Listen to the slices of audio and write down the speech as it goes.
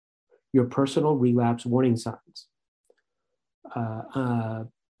your personal relapse warning signs.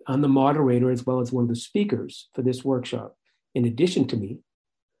 I'm the moderator as well as one of the speakers for this workshop. In addition to me,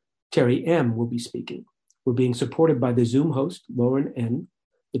 Terry M. will be speaking. We're being supported by the Zoom host, Lauren N.,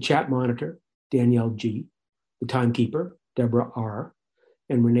 the chat monitor, Danielle G., the timekeeper, Deborah R.,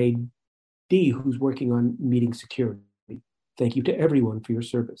 and Renee D., who's working on meeting security. Thank you to everyone for your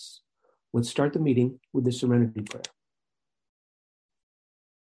service. Let's start the meeting with the Serenity Prayer.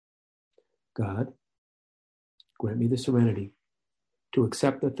 God, grant me the serenity to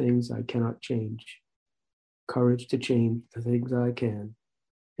accept the things I cannot change, courage to change the things I can,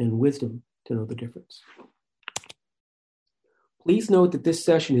 and wisdom to know the difference. Please note that this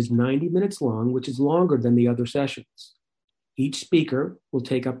session is 90 minutes long, which is longer than the other sessions. Each speaker will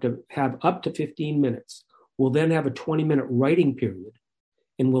have up to 15 minutes. We'll then have a 20-minute writing period,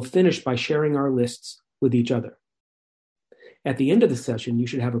 and we'll finish by sharing our lists with each other. At the end of the session, you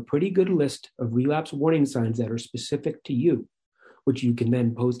should have a pretty good list of relapse warning signs that are specific to you, which you can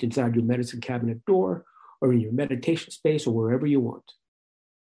then post inside your medicine cabinet door or in your meditation space or wherever you want.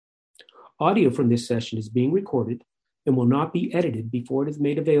 Audio from this session is being recorded and will not be edited before it is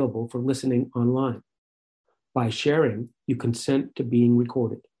made available for listening online. By sharing, you consent to being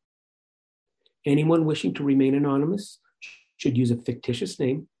recorded. Anyone wishing to remain anonymous should use a fictitious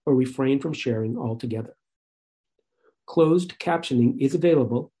name or refrain from sharing altogether. Closed captioning is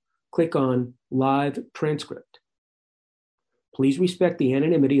available. Click on Live Transcript. Please respect the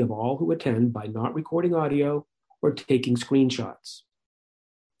anonymity of all who attend by not recording audio or taking screenshots.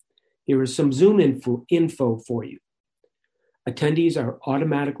 Here is some Zoom info for you. Attendees are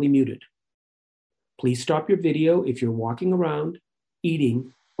automatically muted. Please stop your video if you're walking around,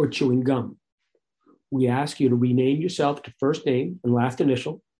 eating, or chewing gum. We ask you to rename yourself to first name and last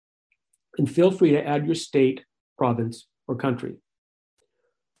initial, and feel free to add your state, province, or country.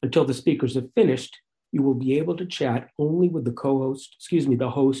 Until the speakers have finished, you will be able to chat only with the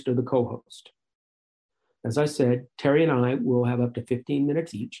host or the co-host. As I said, Terry and I will have up to 15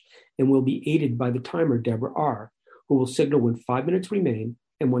 minutes each, and will be aided by the timer, Deborah R., who will signal when 5 minutes remain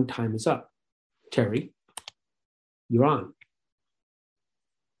and when time is up. Terry, you're on.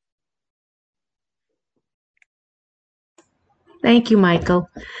 Thank you, Michael.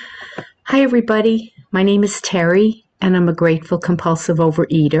 Hi, everybody. My name is Terry, and I'm a grateful compulsive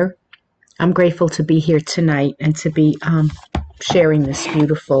overeater. I'm grateful to be here tonight and to be sharing this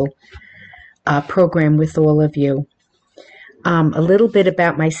beautiful program with all of you. A little bit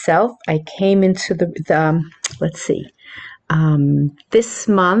about myself. I came into this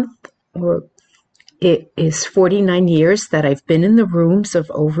month, it is 49 years that I've been in the rooms of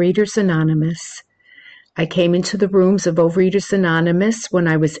Overeaters Anonymous. I came into the rooms of Overeaters Anonymous when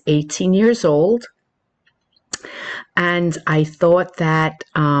I was 18 years old. And I thought that,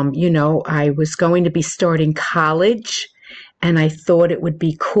 I was going to be starting college, and I thought it would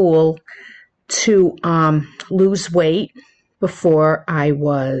be cool to lose weight before I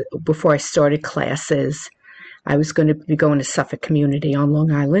started classes. I was going to be going to Suffolk Community on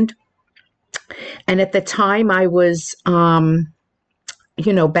Long Island. And at the time I was,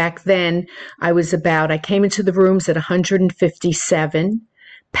 back then I came into the rooms at 157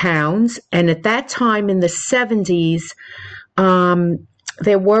 pounds. And at that time in the 70s,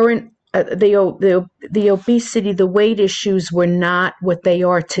 there weren't, the obesity, the weight issues were not what they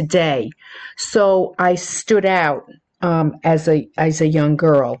are today. So I stood out as a young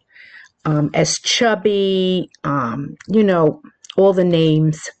girl, as chubby, all the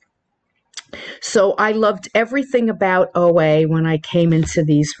names. So I loved everything about OA when I came into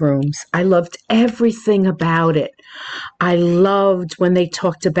these rooms. I loved everything about it. I loved when they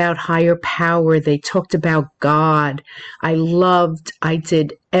talked about higher power. They talked about God. I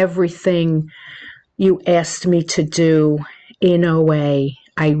did everything you asked me to do in OA.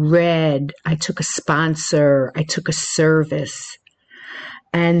 I read, I took a sponsor, I took a service.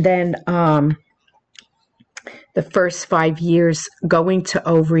 And then the first 5 years going to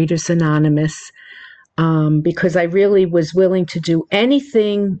Overeaters Anonymous, because I really was willing to do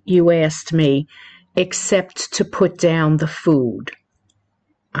anything you asked me except to put down the food.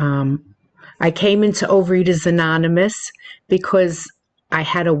 I came into Overeaters Anonymous because I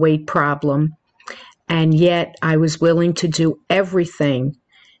had a weight problem, and yet I was willing to do everything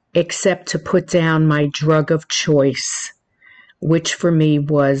except to put down my drug of choice, which for me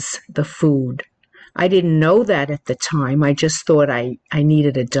was the food. I didn't know that at the time. I just thought I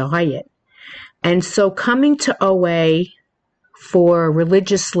needed a diet. And so coming to OA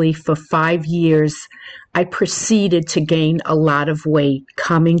religiously for 5 years, I proceeded to gain a lot of weight,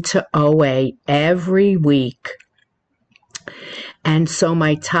 coming to OA every week. And so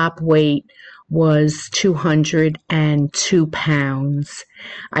my top weight was 202 pounds.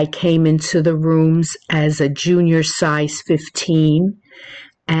 I came into the rooms as a junior size 15,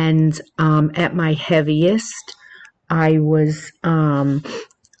 and at my heaviest, I was a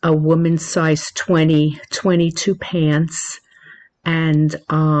woman's size 20, 22 pants, and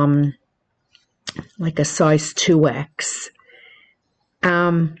like a size 2X.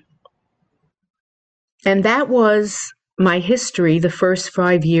 And that was my history the first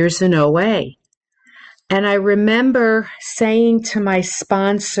 5 years in OA. And I remember saying to my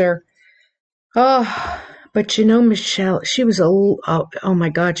sponsor, oh, but you know, Michelle, she was oh my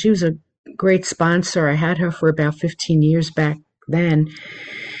God, she was a great sponsor. I had her for about 15 years back then.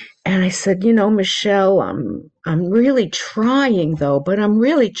 And I said, you know, Michelle, I'm really trying though, but I'm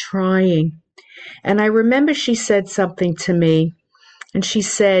really trying. And I remember she said something to me, and she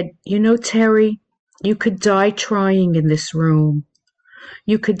said, you know, Terry, you could die trying in this room.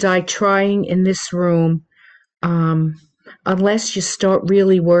 You could die trying in this room unless you start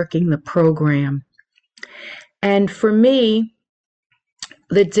really working the program. And for me,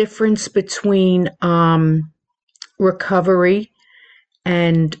 the difference between recovery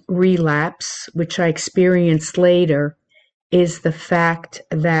and relapse, which I experienced later, is the fact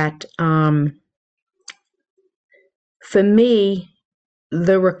that for me,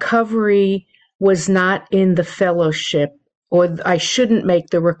 the recovery was not in the fellowship, or I shouldn't make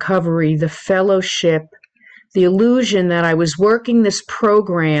the recovery the fellowship, the illusion that I was working this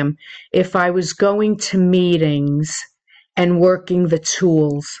program if I was going to meetings and working the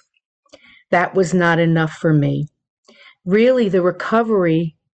tools. That was not enough for me. Really, the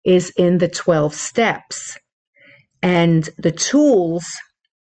recovery is in the 12 steps. And the tools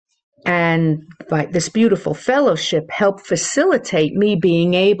and like this beautiful fellowship help facilitate me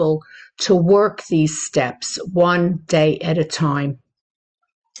being able to work these steps one day at a time.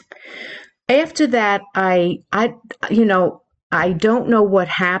 After that, I don't know what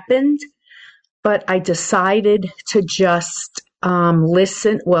happened, but I decided to just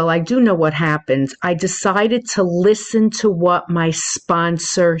listen. Well, I do know what happened. I decided to listen to what my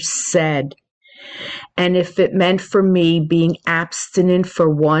sponsor said. And if it meant for me being abstinent for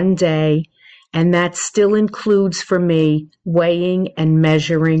one day, and that still includes for me weighing and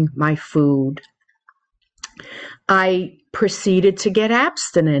measuring my food, I proceeded to get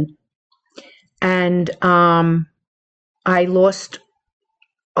abstinent. And I lost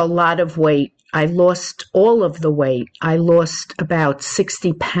a lot of weight. I lost all of the weight. I lost about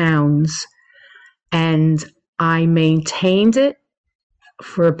 60 pounds, and I maintained it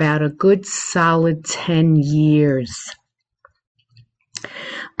for about a good solid 10 years.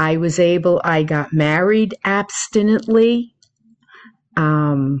 I got married abstinently.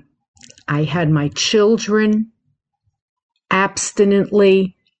 I had my children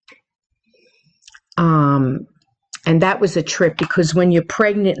abstinently. And that was a trip, because when you're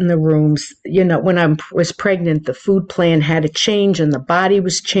pregnant in the rooms, when I was pregnant, the food plan had to change and the body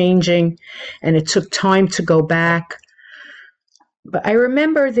was changing, and it took time to go back. But I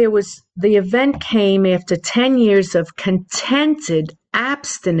remember the event came after 10 years of contented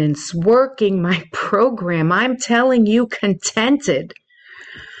abstinence, working my program. I'm telling you, contented.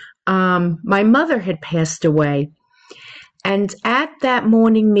 My mother had passed away. And at that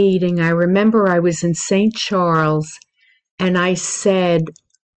morning meeting, I remember I was in St. Charles, and I said,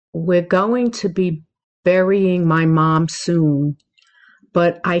 we're going to be burying my mom soon,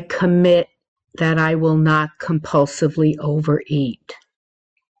 but I commit that I will not compulsively overeat.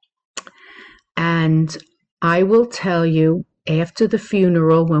 And I will tell you, after the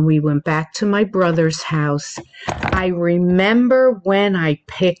funeral, when we went back to my brother's house, I remember when I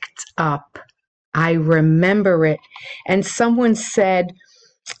picked up. I remember it. And someone said,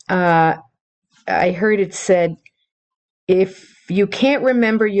 I heard it said, if you can't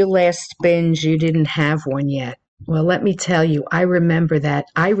remember your last binge, you didn't have one yet. Well, let me tell you, I remember that.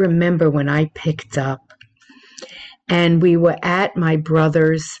 I remember when I picked up, and we were at my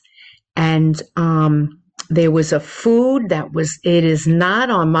brother's, and there was a food it is not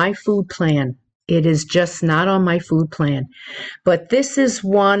on my food plan. It is just not on my food plan. But this is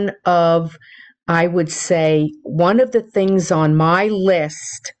one of, I would say, one of the things on my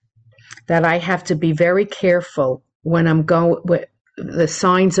list that I have to be very careful when I'm going with the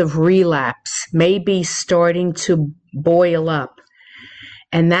signs of relapse, maybe starting to boil up.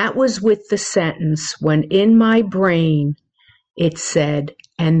 And that was with the sentence when in my brain it said,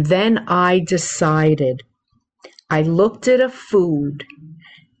 and then I decided. I looked at a food,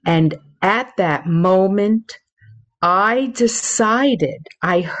 and at that moment, I decided,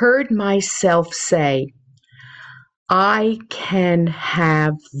 I heard myself say, I can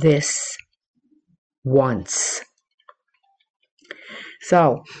have this once.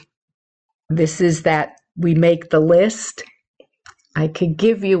 So this is that we make the list. I could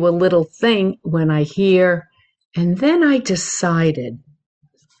give you a little thing when I hear, and then I decided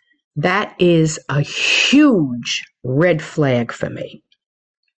that is a huge red flag for me.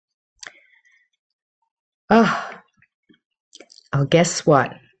 Oh, guess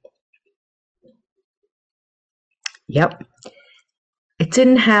what? Yep. It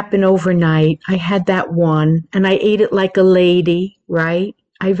didn't happen overnight. I had that one, and I ate it like a lady, right?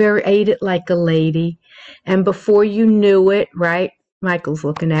 I ate it like a lady. And before you knew it, right? Michael's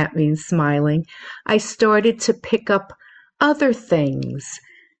looking at me and smiling. I started to pick up other things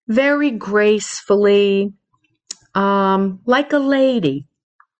very gracefully, like a lady.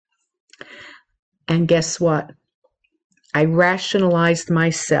 And guess what? I rationalized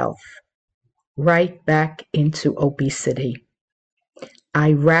myself right back into obesity.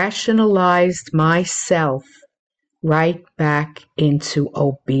 I rationalized myself right back into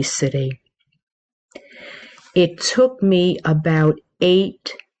obesity. It took me about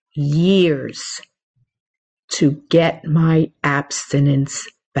 8 years to get my abstinence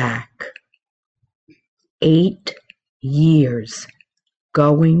back. 8 years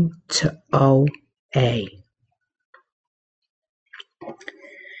going to OA.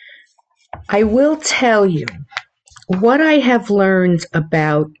 I will tell you what I have learned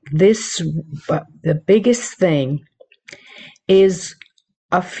about this. The biggest thing is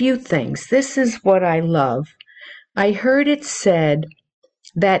a few things. This is what I love. I heard it said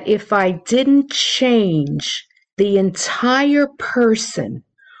that if I didn't change the entire person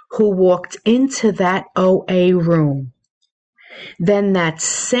who walked into that OA room, then that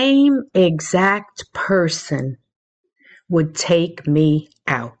same exact person would take me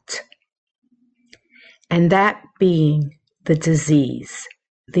out. And that being the disease,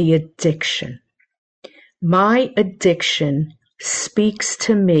 the addiction. My addiction speaks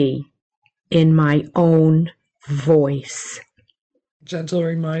to me in my own voice. Gentle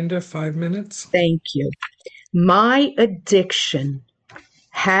reminder, 5 minutes. Thank you. My addiction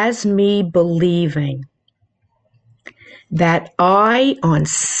has me believing that I, on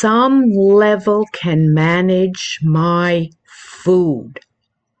some level, can manage my food.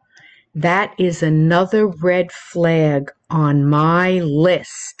 That is another red flag on my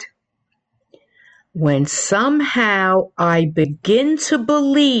list. When somehow I begin to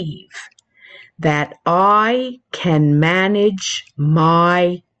believe that I can manage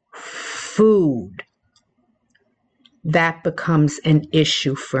my food, that becomes an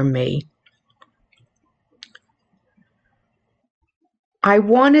issue for me. I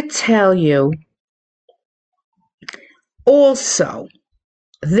want to tell you also,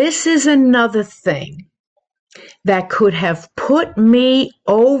 this is another thing that could have put me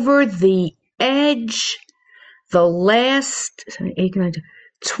over the edge the last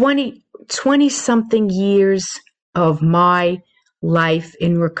 20 something years of my life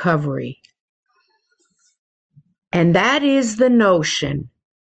in recovery. And that is the notion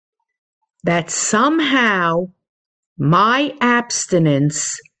that somehow my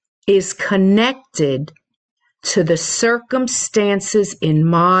abstinence is connected to the circumstances in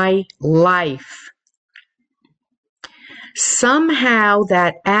my life. Somehow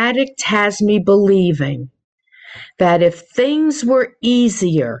that addict has me believing that if things were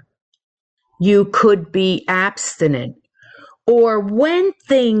easier, you could be abstinent. Or when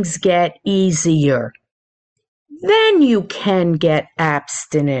things get easier, then you can get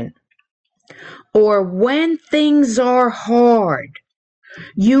abstinent. Or when things are hard,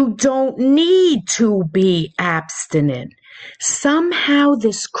 you don't need to be abstinent. Somehow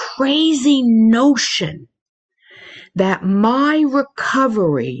this crazy notion that my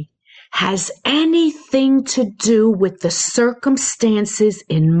recovery has anything to do with the circumstances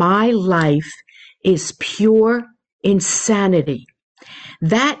in my life is pure insanity.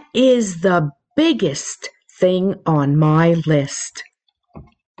 That is the biggest thing on my list.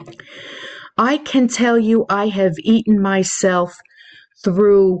 I can tell you I have eaten myself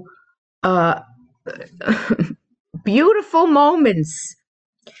through beautiful moments,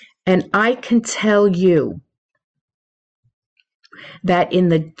 and I can tell you that in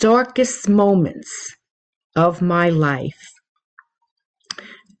the darkest moments of my life,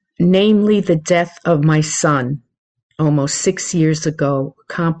 namely the death of my son almost 6 years ago,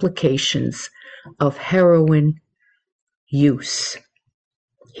 complications of heroin use.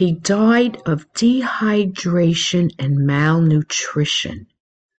 He died of dehydration and malnutrition.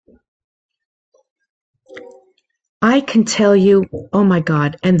 I can tell you, oh my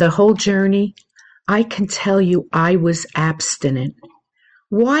God, and the whole journey, I can tell you I was abstinent.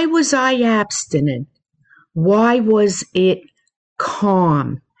 Why was I abstinent? Why was it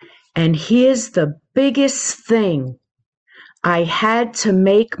calm? And here's the biggest thing. I had to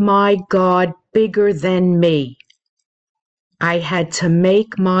make my God bigger than me. I had to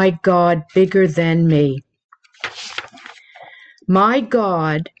make my God bigger than me. My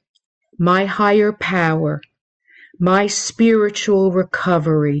God, my higher power, my spiritual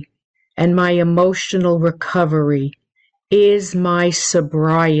recovery, and my emotional recovery is my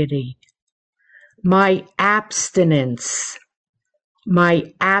sobriety. My abstinence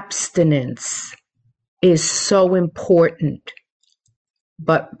is so important.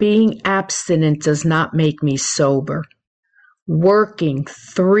 But being abstinent does not make me sober. Working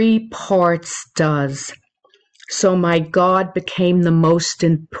 3 parts does. So my God became the most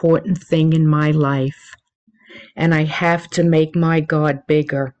important thing in my life. And I have to make my God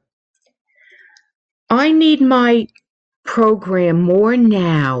bigger. I need my program more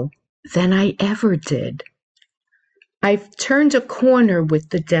now than I ever did. I've turned a corner with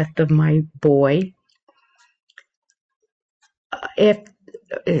the death of my boy.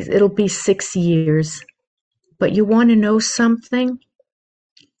 It'll be 6 years. But you want to know something?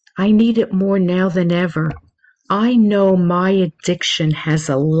 I need it more now than ever. I know my addiction has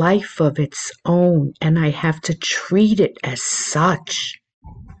a life of its own, and I have to treat it as such.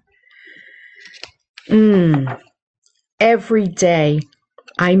 Every day,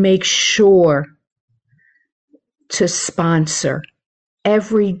 I make sure to sponsor.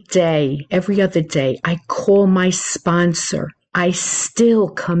 Every day, every other day, I call my sponsor. I still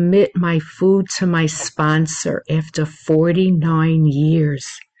commit my food to my sponsor after 49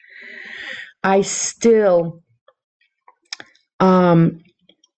 years. I still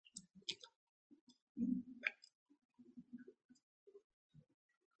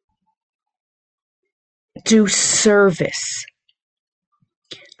do service.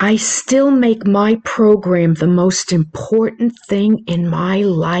 I still make my program the most important thing in my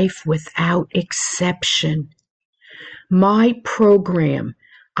life without exception. My program,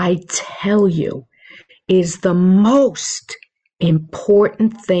 I tell you, is the most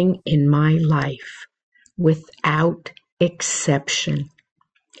important thing in my life without exception.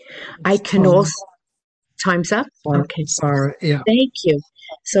 I can also... Time's up? Okay. Sorry. Yeah. Thank you.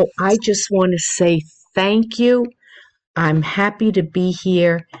 So I just want to say thank you. I'm happy to be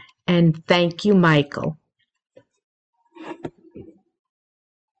here. And thank you, Michael. I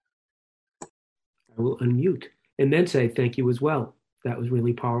will unmute and then say thank you as well. That was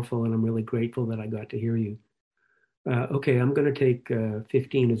really powerful, and I'm really grateful that I got to hear you. Okay, I'm going to take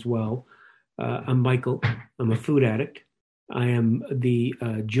 15 as well. I'm Michael. I'm a food addict. I am the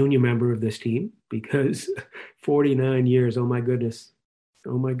junior member of this team because 49 years, oh my goodness.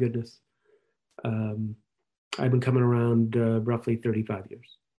 Oh my goodness. I've been coming around roughly 35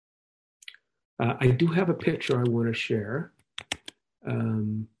 years. I do have a picture I want to share,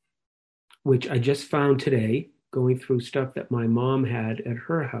 which I just found today going through stuff that my mom had at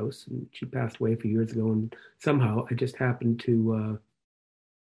her house. And she passed away a few years ago, and somehow I just happened to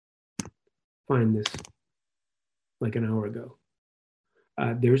find this like an hour ago.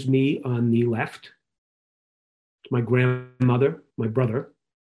 There's me on the left, my grandmother, my brother,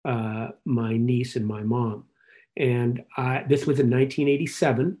 my niece, and my mom. And this was in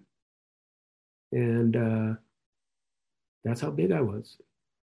 1987. And that's how big I was.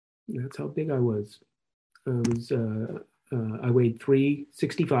 That's how big I was. I weighed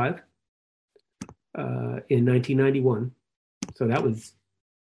 365 in 1991. So that was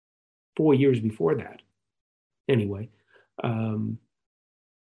 4 years before that. Anyway, and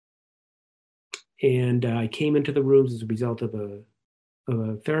I came into the rooms as a result of a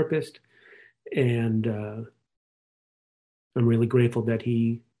therapist, and I'm really grateful that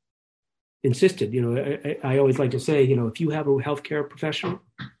he insisted. You know, I always like to say, you know, if you have a healthcare professional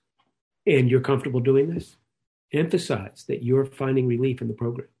and you're comfortable doing this, emphasize that you're finding relief in the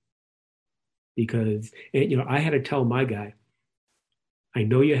program. Because, you know, I had to tell my guy, I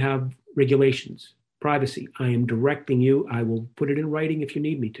know you have regulations, privacy. I am directing you. I will put it in writing if you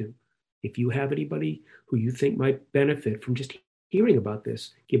need me to. If you have anybody who you think might benefit from just hearing about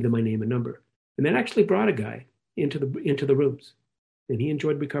this, give them my name and number. And that actually brought a guy into the rooms, and he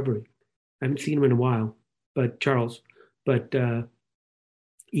enjoyed recovery. I haven't seen him in a while, but Charles,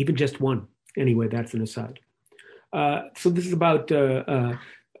 even just one. Anyway, that's an aside. So this is about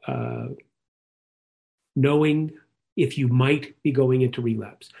knowing if you might be going into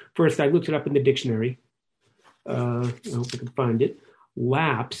relapse. First, I looked it up in the dictionary. I hope I can find it.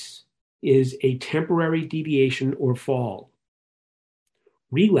 Lapse is a temporary deviation or fall.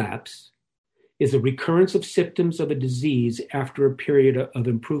 Relapse is a recurrence of symptoms of a disease after a period of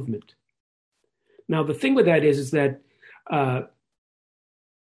improvement. Now, the thing with that is that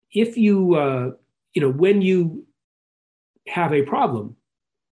if you, when you have a problem,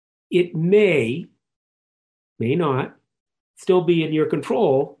 it may not still be in your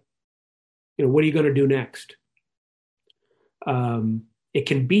control. What are you going to do next? It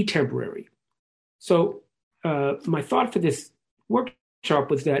can be temporary. So my thought for this workshop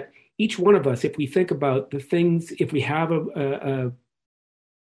was that each one of us, if we think about the things, if we have a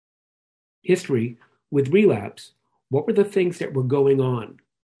history with relapse, what were the things that were going on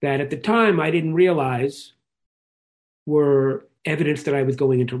that at the time I didn't realize were evidence that I was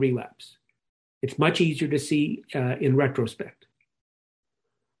going into relapse? It's much easier to see in retrospect.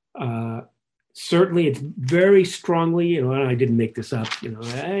 Certainly, it's very strongly, and I didn't make this up, I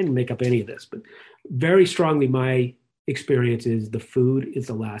didn't make up any of this, but very strongly my experience is the food is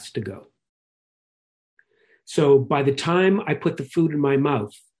the last to go. So by the time I put the food in my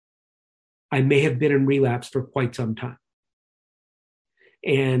mouth, I may have been in relapse for quite some time.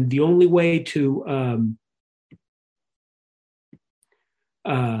 And the only way to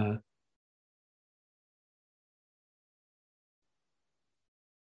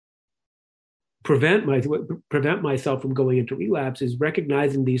prevent myself from going into relapse is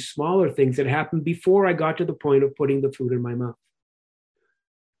recognizing these smaller things that happened before I got to the point of putting the food in my mouth.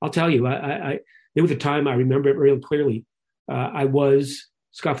 I'll tell you, there was a time I remember it real clearly. I was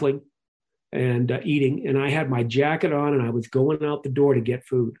scuffling and eating, and I had my jacket on, and I was going out the door to get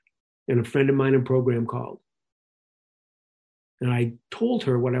food. And a friend of mine in program called, and I told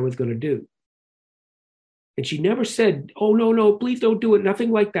her what I was going to do, and she never said, "Oh no, please don't do it,"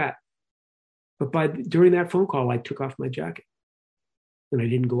 nothing like that. But during that phone call, I took off my jacket, and I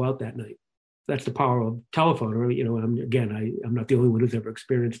didn't go out that night. That's the power of telephone. Or I'm not the only one who's ever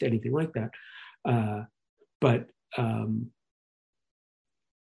experienced anything like that. But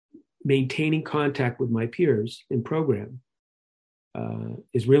maintaining contact with my peers in program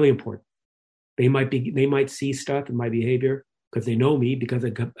is really important. They might see stuff in my behavior because they know me, because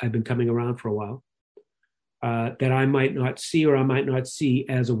I've been coming around for a while, that I might not see, or I might not see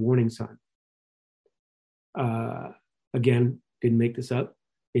as a warning sign. Again, didn't make this up.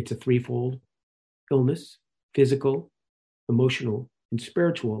 It's a threefold illness: physical, emotional, and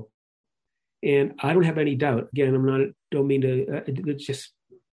spiritual. And I don't have any doubt. Again, don't mean to, it's just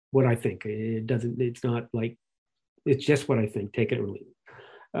what I think. It's not like, it's just what I think, take it or leave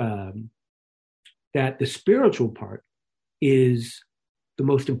it. That the spiritual part is the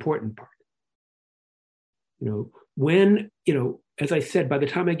most important part. As I said, by the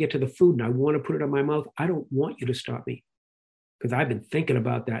time I get to the food and I want to put it in my mouth, I don't want you to stop me, because I've been thinking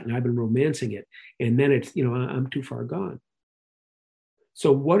about that and I've been romancing it. And then it's, I'm too far gone.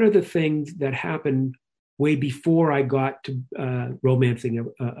 So what are the things that happened way before I got to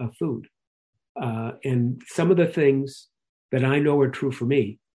romancing a food? And some of the things that I know are true for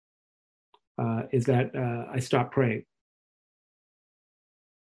me is that I stopped praying.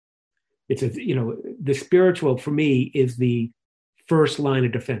 It's the spiritual for me is the first line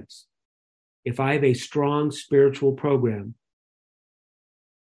of defense. If I have a strong spiritual program,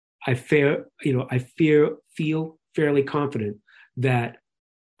 I feel fairly confident that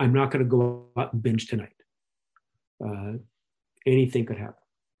I'm not going to go out and binge tonight. Anything could happen,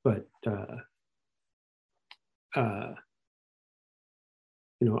 but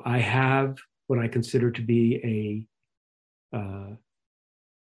I have what I consider to be a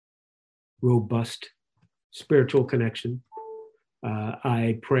robust spiritual connection.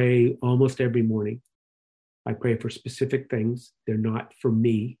 I pray almost every morning. I pray for specific things. They're not for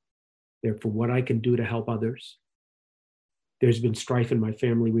me. They're for what I can do to help others. There's been strife in my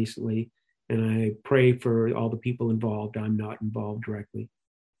family recently, and I pray for all the people involved. I'm not involved directly.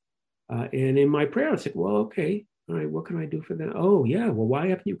 And in my prayer, I said, well, okay, all right, what can I do for them? Oh, yeah, well, why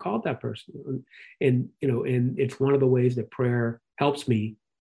haven't you called that person? And it's one of the ways that prayer helps me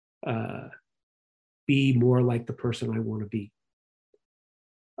be more like the person I want to be.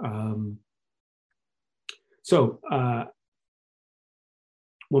 So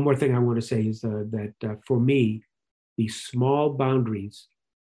one more thing I want to say is that for me, the small boundaries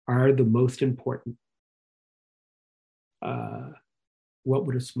are the most important. What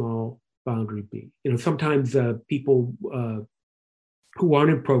would a small boundary be? Sometimes people who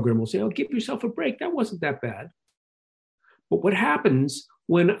aren't in program will say, oh, give yourself a break. That wasn't that bad. But what happens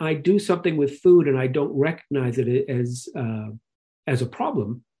when I do something with food and I don't recognize it as a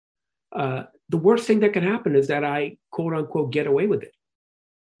problem, the worst thing that can happen is that I, quote unquote, get away with it.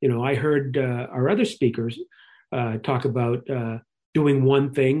 I heard our other speakers talk about doing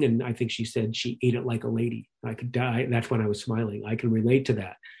one thing, and I think she said she ate it like a lady. I could die. That's when I was smiling. I can relate to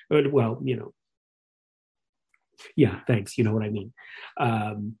that. Well, yeah, thanks. You know what I mean.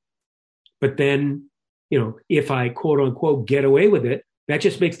 But then, if I quote unquote get away with it, that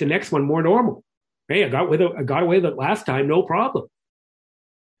just makes the next one more normal. Hey, I got away with it last time, no problem.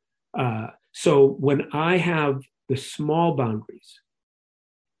 So when I have the small boundaries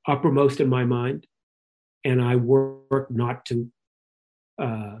uppermost in my mind, and I work not to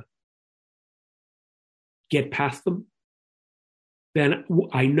get past them, then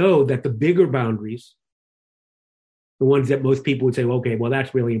I know that the bigger boundaries, the ones that most people would say, okay, well,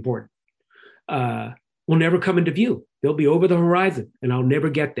 that's really important, will never come into view. They'll be over the horizon, and I'll never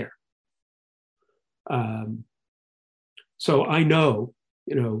get there. So I know,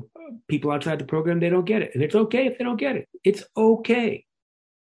 people outside the program, they don't get it. And it's okay if they don't get it. It's okay.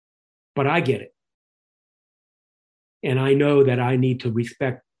 But I get it. And I know that I need to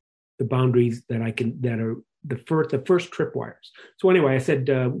respect the boundaries that are the first tripwires. So anyway, I said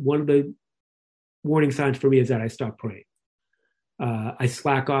one of the warning signs for me is that I stop praying. I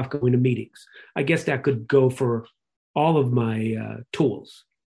slack off going to meetings. I guess that could go for all of my tools.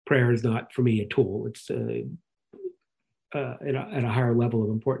 Prayer is not for me a tool. It's at a higher level of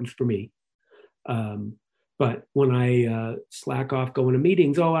importance for me. But when I slack off going to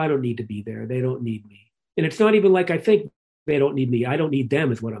meetings, I don't need to be there. They don't need me. And it's not even like I think they don't need me. I don't need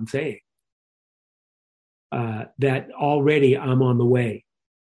them is what I'm saying. That already I'm on the way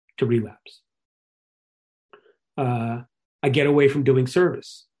to relapse. I get away from doing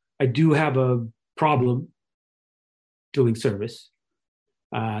service. I do have a problem doing service.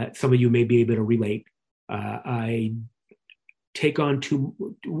 Some of you may be able to relate. I take on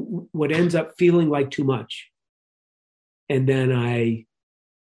what ends up feeling like too much. And then I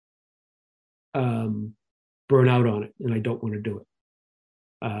burn out on it, and I don't want to do it.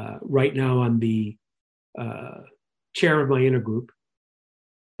 Right now, I'm the chair of my intergroup,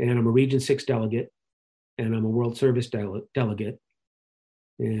 and I'm a Region 6 delegate, and I'm a World Service delegate.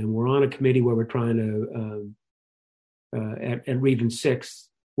 And we're on a committee where we're trying to, at Region 6,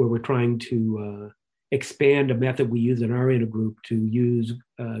 where we're trying to expand a method we use in our intergroup to use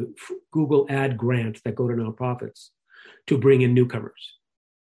Google ad grants that go to nonprofits to bring in newcomers.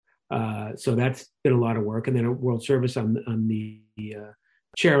 So that's been a lot of work. And then at World Service, I'm the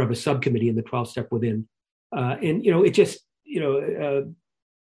chair of a subcommittee in the 12-step within. And, it just,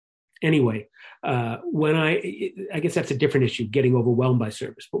 anyway, when I guess that's a different issue, getting overwhelmed by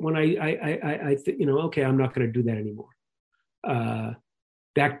service. But when I think, okay, I'm not going to do that anymore.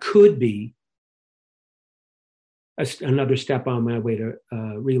 That could be another step on my way to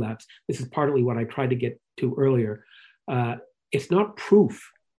relapse. This is partly what I tried to get to earlier. It's not proof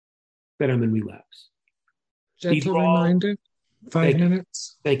that I'm in relapse. Gentle reminder, 5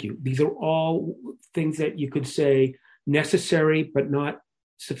 minutes. Thank you. These are all things that you could say necessary, but not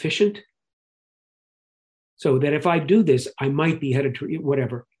sufficient. So that if I do this, I might be headed to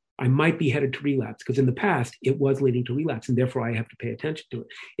whatever. I might be headed to relapse, because in the past it was leading to relapse, and therefore I have to pay attention to it.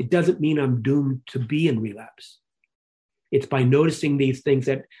 It doesn't mean I'm doomed to be in relapse. It's by noticing these things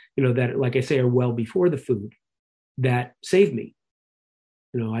that, that, like I say, are well before the food that save me.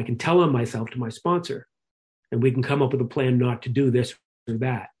 I can tell on myself to my sponsor, and we can come up with a plan not to do this or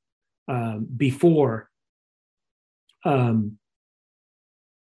that before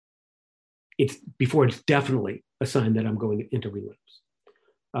it's definitely a sign that I'm going into relapse.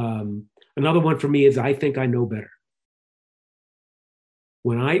 Another one for me is I think I know better.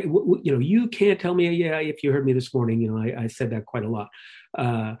 When you can't tell me, if you heard me this morning, I said that quite a lot.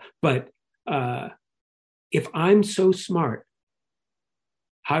 But if I'm so smart,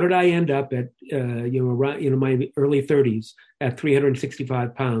 how did I end up at, around, my early 30s at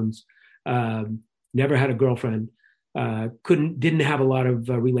 365 pounds, never had a girlfriend, didn't have a lot of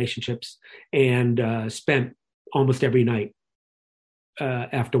relationships, and spent almost every night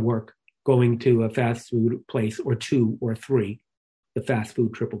after work going to a fast food place, or 2 or 3, the fast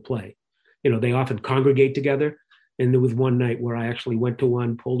food triple play. They often congregate together. And there was one night where I actually went to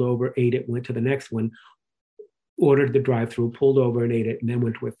one, pulled over, ate it, went to the next one, ordered the drive-through, pulled over and ate it, and then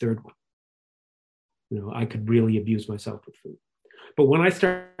went to a third one. I could really abuse myself with food. But when I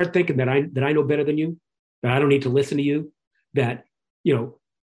start thinking that I know better than you, that I don't need to listen to you, that,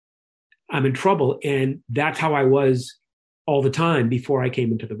 I'm in trouble, and that's how I was all the time before I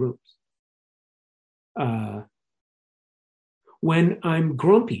came into the rooms. When I'm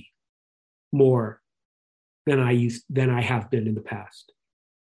grumpy more than I have been in the past,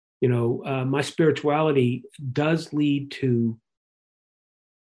 my spirituality does lead to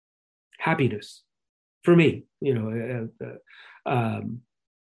happiness for me. Um,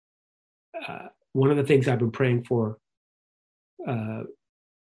 one of the things I've been praying for in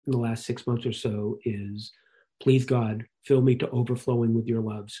the last 6 months or so is, please God, fill me to overflowing with your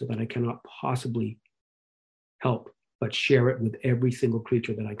love so that I cannot possibly help but share it with every single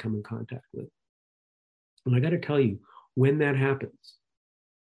creature that I come in contact with. And I got to tell you, when that happens,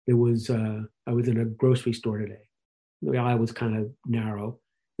 I was in a grocery store today. The aisle was kind of narrow,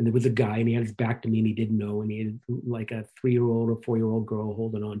 and there was a guy, and he had his back to me, and he didn't know, and he had like a 3-year-old or 4-year-old girl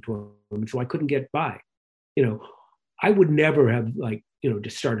holding on to him, so I couldn't get by. I would never have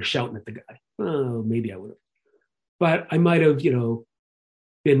just started shouting at the guy. Oh, maybe I would have, but I might have,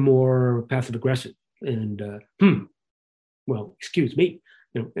 been more passive aggressive and well, excuse me,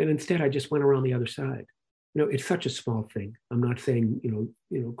 and instead I just went around the other side. It's such a small thing. I'm not saying,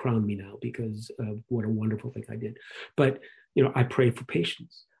 crown me now because of what a wonderful thing I did. But, I pray for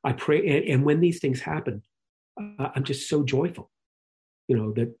patience. I pray. And when these things happen, I'm just so joyful,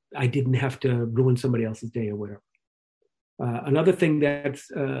 that I didn't have to ruin somebody else's day or whatever. Another thing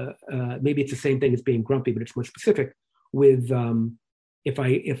that's, maybe it's the same thing as being grumpy, but it's more specific with,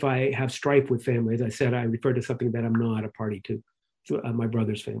 if I have strife with family, as I said, I refer to something that I'm not a party to my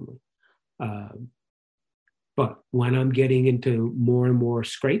brother's family. But when I'm getting into more and more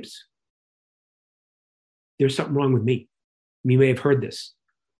scrapes, there's something wrong with me. You may have heard this.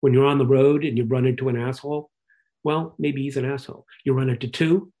 When you're on the road and you run into an asshole, well, maybe he's an asshole. You run into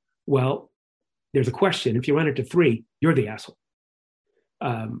 2, well, there's a question. If you run into 3, you're the asshole.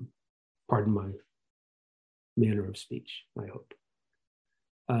 Pardon my manner of speech, I hope.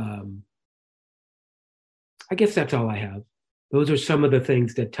 I guess that's all I have. Those are some of the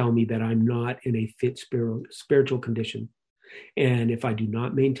things that tell me that I'm not in a fit spiritual condition. And if I do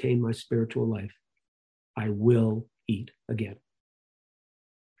not maintain my spiritual life, I will eat again.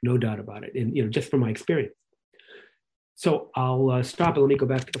 No doubt about it. And, just from my experience. So I'll stop and let me go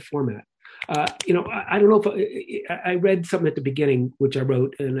back to the format. I don't know if I read something at the beginning, which I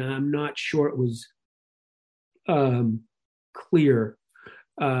wrote, and I'm not sure it was clear.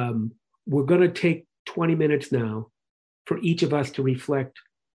 We're going to take 20 minutes now for each of us to reflect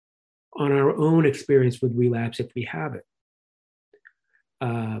on our own experience with relapse if we have it.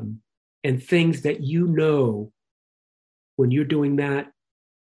 And things that when you're doing that,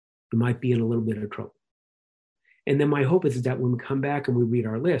 you might be in a little bit of trouble. And then my hope is that when we come back and we read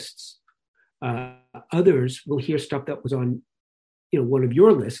our lists, others will hear stuff that was on one of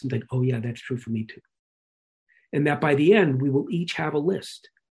your lists and think, oh yeah, that's true for me too. And that by the end, we will each have a list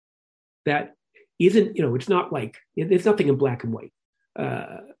that isn't, it's not like, there's nothing in black and white.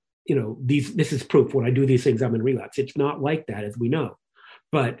 This is proof. When I do these things, I'm in relapse. It's not like that, as we know.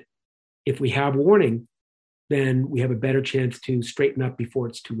 But if we have warning, then we have a better chance to straighten up before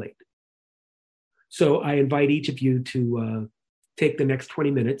it's too late. So I invite each of you to take the next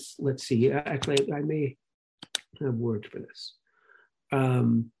 20 minutes. Let's see. Actually, I may have words for this.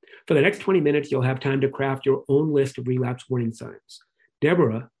 For the next 20 minutes, you'll have time to craft your own list of relapse warning signs.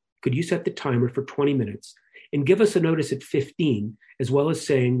 Deborah, could you set the timer for 20 minutes and give us a notice at 15, as well as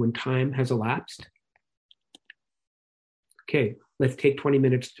saying when time has elapsed? Okay, let's take 20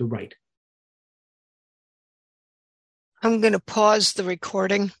 minutes to write. I'm going to pause the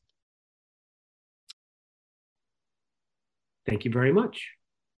recording. Thank you very much.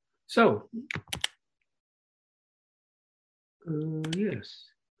 So, yes,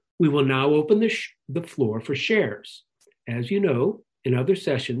 we will now open the floor for shares. As you know, in other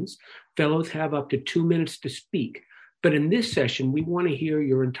sessions, fellows have up to 2 minutes to speak, but in this session, we want to hear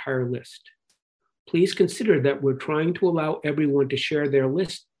your entire list. Please consider that we're trying to allow everyone to share their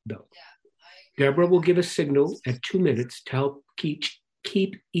list, though. Deborah will give a signal at 2 minutes to help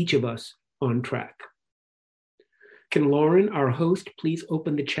keep each of us on track. Can Lauren, our host, please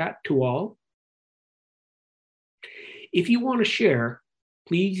open the chat to all? If you want to share,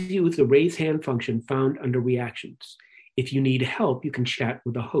 please use the raise hand function found under reactions. If you need help, you can chat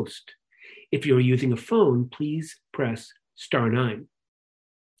with a host. If you're using a phone, please press *9.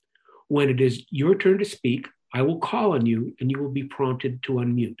 When it is your turn to speak, I will call on you and you will be prompted to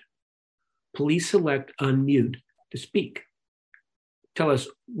unmute. Please select unmute to speak. Tell us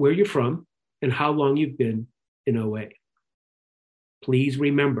where you're from and how long you've been in OA. Please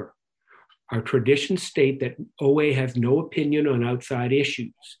remember, our traditions state that OA has no opinion on outside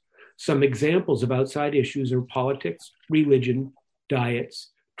issues. Some examples of outside issues are politics, religion,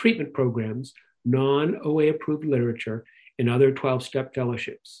 diets, treatment programs, non-OA approved literature, and other 12-step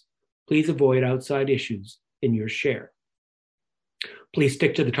fellowships. Please avoid outside issues in your share. Please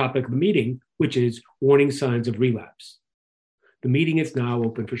stick to the topic of the meeting, which is warning signs of relapse. The meeting is now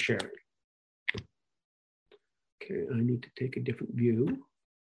open for sharing. Okay, I need to take a different view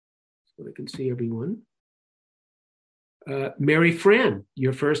so I can see everyone. Mary Fran,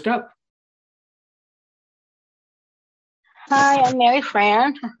 you're first up. Hi, I'm Mary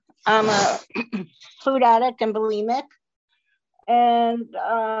Fran. I'm a food addict and bulimic, and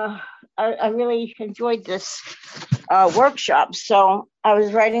I really enjoyed this workshop. So I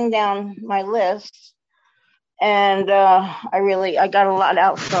was writing down my list, and I got a lot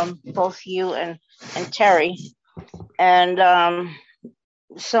out from both you and Terry. And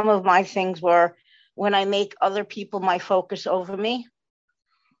some of my things were when I make other people my focus over me,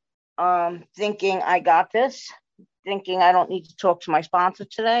 thinking I got this, thinking I don't need to talk to my sponsor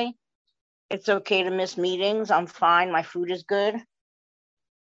today. It's okay to miss meetings. I'm fine. My food is good.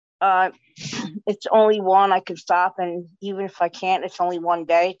 It's only one. I can stop. And even if I can't, it's only one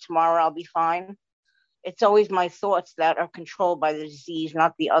day. Tomorrow I'll be fine. It's always my thoughts that are controlled by the disease,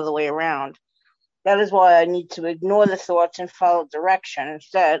 not the other way around. That is why I need to ignore the thoughts and follow direction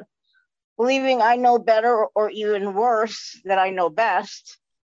instead. Believing I know better, or even worse, that I know best.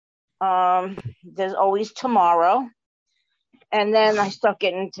 There's always tomorrow. And then I start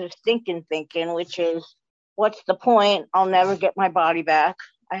getting into stinking thinking, which is, what's the point? I'll never get my body back.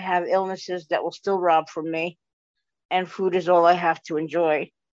 I have illnesses that will still rob from me, and food is all I have to enjoy.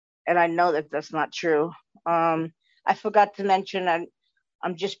 And I know that that's not true. I forgot to mention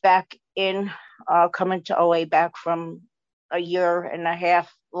I'm just back in, coming to OA back from a 1.5-year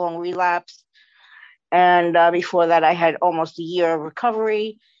long relapse. And before that, I had almost a year of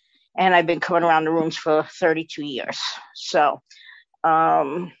recovery, and I've been coming around the rooms for 32 years. So, that's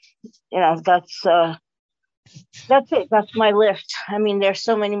it. That's my list. I mean, there's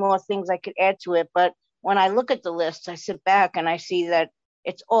so many more things I could add to it, but when I look at the list, I sit back and I see that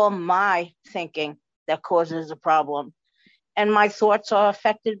it's all my thinking that causes the problem. And my thoughts are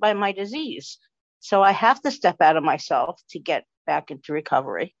affected by my disease. So I have to step out of myself to get back into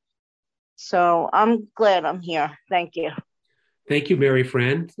recovery. So I'm glad I'm here. Thank you. Thank you, Mary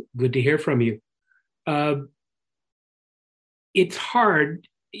Fran. Good to hear from you. It's hard,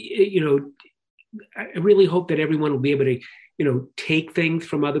 I really hope that everyone will be able to, take things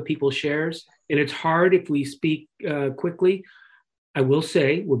from other people's shares. And it's hard if we speak quickly. I will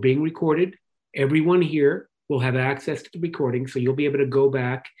say we're being recorded. Everyone here will have access to the recording, so you'll be able to go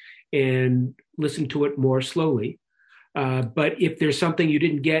back and listen to it more slowly. But if there's something you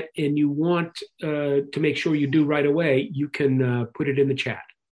didn't get and you want to make sure you do right away, you can put it in the chat.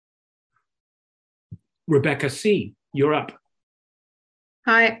 Rebecca C., you're up.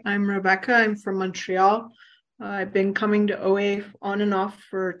 Hi, I'm Rebecca. I'm from Montreal. I've been coming to OA on and off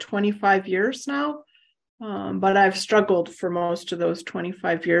for 25 years now, but I've struggled for most of those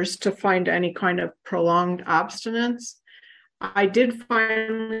 25 years to find any kind of prolonged abstinence. I did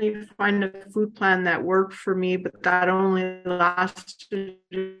finally find a food plan that worked for me, but that only lasted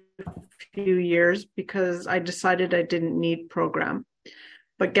a few years because I decided I didn't need program.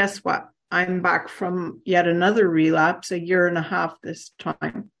 But guess what? I'm back from yet another relapse, 1.5 years this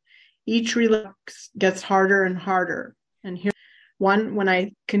time. Each relapse gets harder and harder. And here, one, when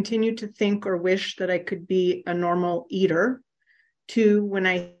I continue to think or wish that I could be a normal eater. 2, when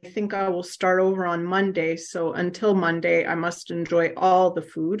I think I will start over on Monday, so until Monday, I must enjoy all the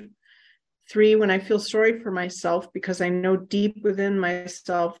food. 3, when I feel sorry for myself because I know deep within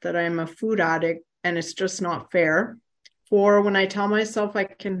myself that I'm a food addict and it's just not fair. 4, when I tell myself I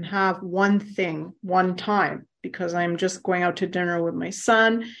can have one thing, one time, because I'm just going out to dinner with my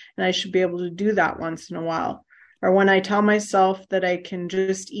son and I should be able to do that once in a while. Or when I tell myself that I can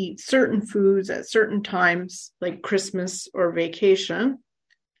just eat certain foods at certain times, like Christmas or vacation.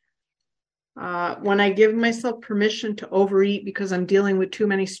 When I give myself permission to overeat because I'm dealing with too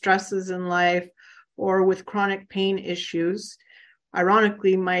many stresses in life or with chronic pain issues.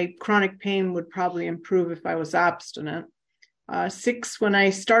 Ironically, my chronic pain would probably improve if I was abstinent. 6, when I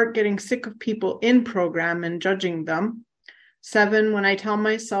start getting sick of people in program and judging them. 7, when I tell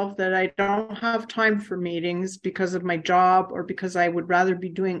myself that I don't have time for meetings because of my job or because I would rather be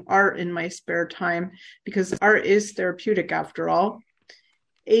doing art in my spare time because art is therapeutic after all.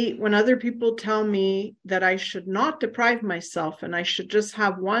 8, when other people tell me that I should not deprive myself and I should just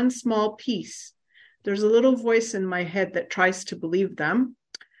have one small piece. There's a little voice in my head that tries to believe them.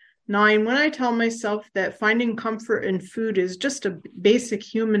 9, when I tell myself that finding comfort in food is just a basic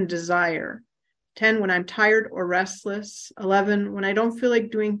human desire. 10, when I'm tired or restless. 11, when I don't feel like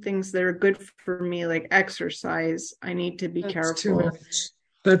doing things that are good for me, like exercise, I need to be careful. 2 minutes.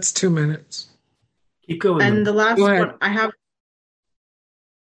 That's 2 minutes. Keep going. And the last one I have.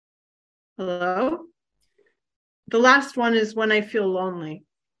 Hello? The last one is when I feel lonely.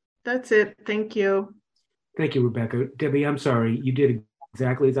 That's it. Thank you. Thank you, Rebecca. Debbie, I'm sorry. You did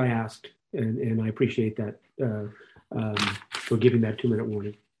exactly as I asked, and I appreciate that for giving that 2-minute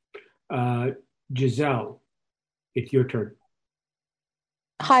warning. Giselle, it's your turn.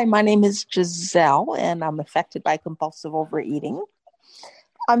 Hi, my name is Giselle, and I'm affected by compulsive overeating.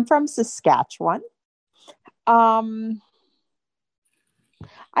 I'm from Saskatchewan. I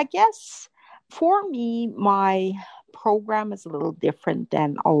guess for me, my program is a little different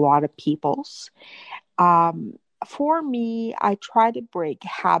than a lot of people's. For me, I try to break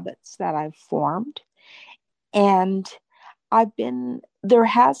habits that I've formed, and there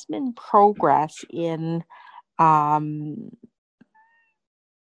has been progress in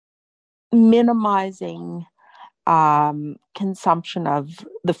minimizing consumption of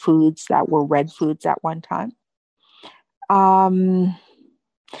the foods that were red foods at one time.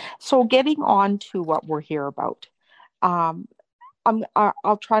 So getting on to what we're here about.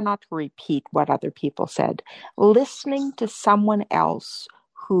 I'll try not to repeat what other people said. Listening to someone else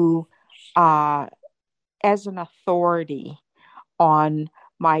who, as an authority on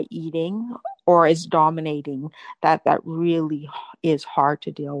my eating or is dominating, that really is hard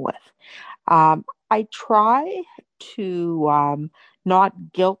to deal with. I try to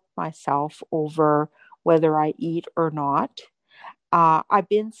not guilt myself over whether I eat or not. I've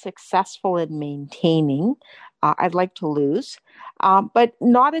been successful in maintaining. I'd like to lose, but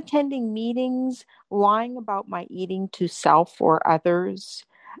not attending meetings, lying about my eating to self or others,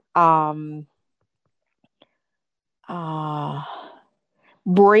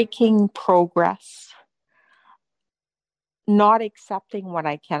 breaking progress, not accepting what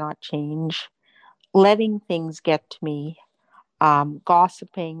I cannot change, letting things get to me,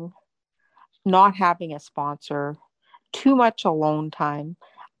 gossiping, not having a sponsor, too much alone time,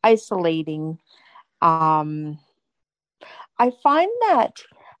 isolating. I find that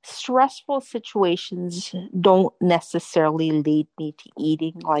stressful situations don't necessarily lead me to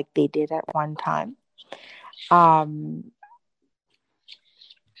eating like they did at one time. I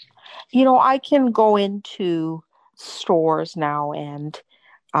can go into stores now and,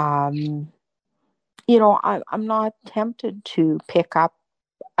 I'm not tempted to pick up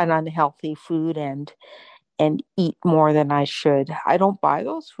an unhealthy food and eat more than I should. I don't buy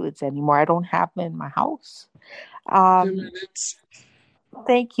those foods anymore. I don't have them in my house. 2 minutes.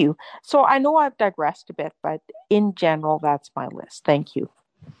 Thank you. So I know I've digressed a bit, but in general, that's my list. Thank you.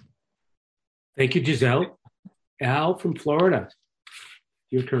 Thank you, Giselle. Al from Florida,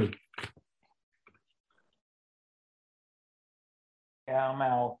 your turn. Yeah, I'm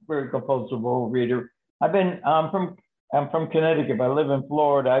Al, very compulsive overeater. I'm from Connecticut, but I live in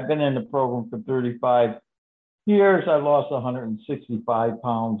Florida. I've been in the program for 35 years. I lost 165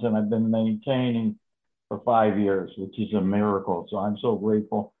 pounds, and I've been maintaining for 5 years, which is a miracle. So I'm so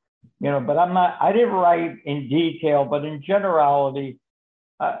grateful. But I didn't write in detail, but in generality,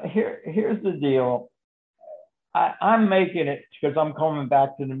 here's the deal. I'm making it because I'm coming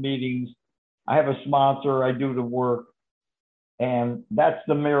back to the meetings. I have a sponsor. I do the work. And that's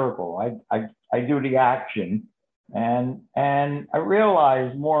the miracle. I do the action, and I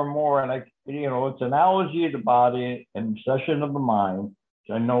realize more and more, and it's analogy of the body and obsession of the mind, which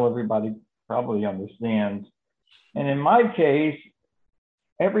I know everybody probably understands. And in my case,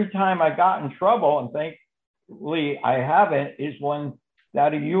 every time I got in trouble, and thankfully I haven't, is when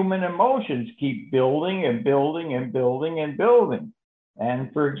that human emotions keep building and building and building and building.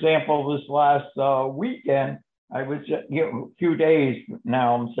 And for example, this last weekend, I was, a few days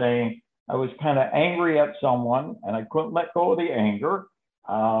now, I'm saying I was kind of angry at someone and I couldn't let go of the anger.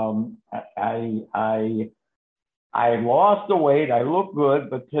 I lost the weight. I look good,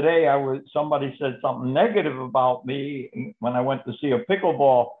 but today somebody said something negative about me when I went to see a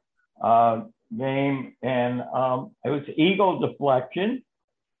pickleball game, and it was ego deflection,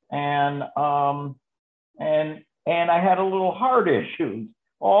 and I had a little heart issues.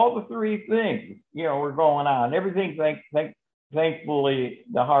 All the three things, were going on. Everything, thankfully,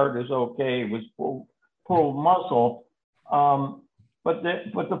 the heart is okay. It was pulled muscle. But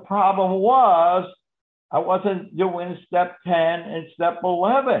the problem was I wasn't doing step 10 and step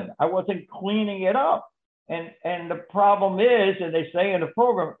 11. I wasn't cleaning it up. And the problem is, and they say in the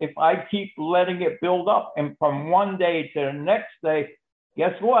program, if I keep letting it build up and from one day to the next day,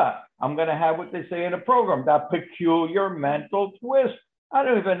 guess what? I'm going to have what they say in the program, that peculiar mental twist. I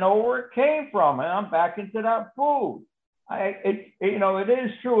don't even know where it came from, and I'm back into that food. It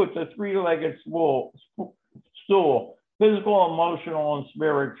is true. It's a three-legged stool, physical, emotional, and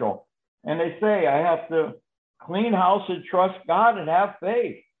spiritual. And they say I have to clean house and trust God and have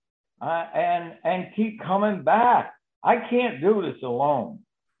faith, and keep coming back. I can't do this alone.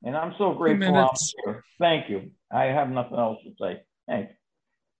 And I'm so 2 grateful I'm minutes. here. Thank you. I have nothing else to say. Thanks.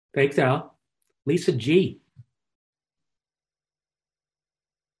 Thanks, Al. Lisa G.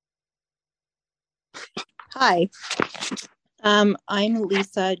 Hi, I'm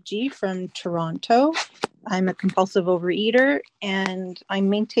Lisa G from Toronto. I'm a compulsive overeater and I'm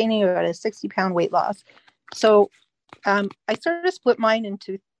maintaining about a 60-pound weight loss. So I sort of split mine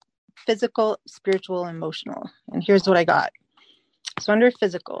into physical, spiritual, and emotional. And here's what I got. So under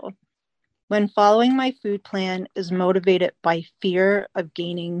physical, when following my food plan is motivated by fear of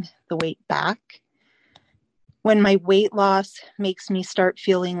gaining the weight back, when my weight loss makes me start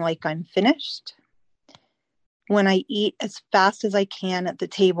feeling like I'm finished, when I eat as fast as I can at the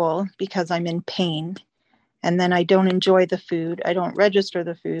table because I'm in pain, and then I don't enjoy the food, I don't register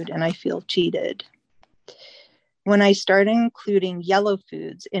the food, and I feel cheated. When I start including yellow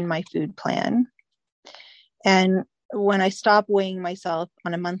foods in my food plan, and when I stop weighing myself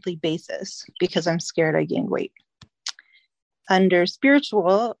on a monthly basis because I'm scared I gained weight. Under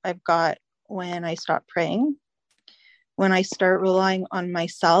spiritual, I've got when I stop praying, when I start relying on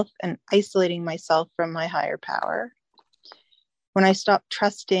myself and isolating myself from my higher power, when I stop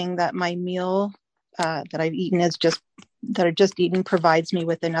trusting that my meal that I've just eaten provides me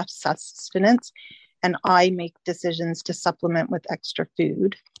with enough sustenance, and I make decisions to supplement with extra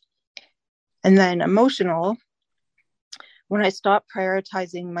food. And then emotional, when I stop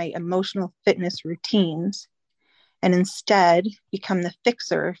prioritizing my emotional fitness routines and instead become the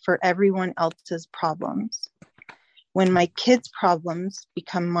fixer for everyone else's problems. When my kids' problems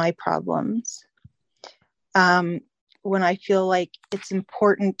become my problems, when I feel like it's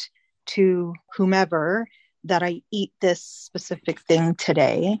important to whomever that I eat this specific thing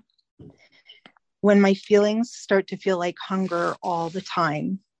today, when my feelings start to feel like hunger all the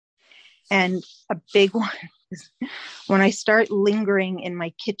time, and a big one is when I start lingering in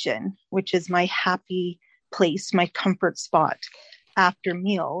my kitchen, which is my happy place, my comfort spot after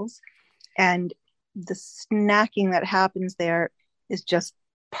meals, and the snacking that happens there is just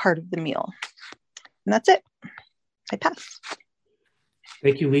part of the meal. And that's it. I pass.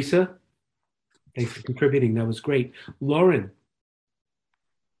 Thank you, Lisa. Thanks for contributing. That was great. Lauren.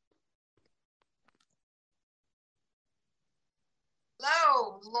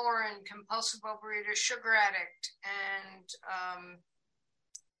 Hello, Lauren, compulsive overeater, sugar addict. And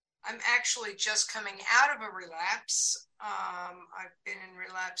I'm actually just coming out of a relapse. I've been in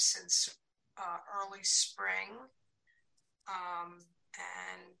relapse since early spring, and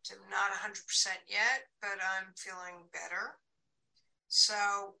I'm not 100% yet, but I'm feeling better. So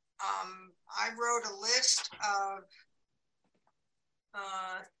I wrote a list of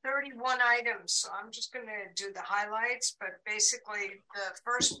 31 items. So I'm just going to do the highlights, but basically the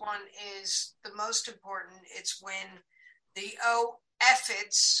first one is the most important. It's when the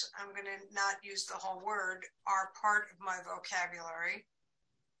efforts, I'm going to not use the whole word, are part of my vocabulary.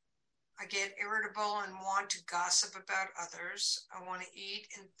 I get irritable and want to gossip about others. I want to eat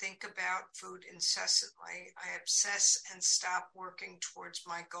and think about food incessantly. I obsess and stop working towards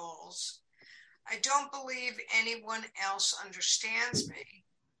my goals. I don't believe anyone else understands me.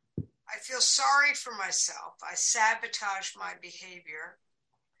 I feel sorry for myself. I sabotage my behavior.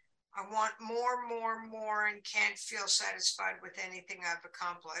 I want more, and can't feel satisfied with anything I've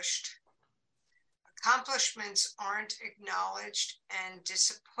accomplished. Accomplishments aren't acknowledged, and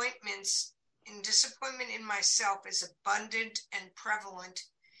disappointment in myself is abundant and prevalent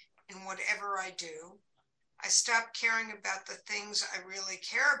in whatever I do. I stop caring about the things I really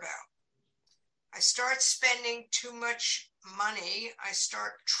care about. I start spending too much money. I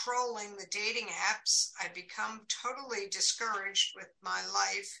start trolling the dating apps. I become totally discouraged with my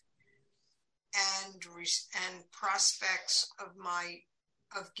life and prospects of my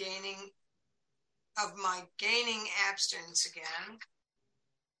gaining abstinence again.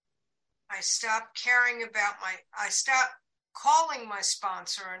 I stop calling my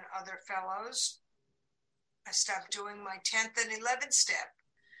sponsor and other fellows. I stop doing my 10th and 11th step.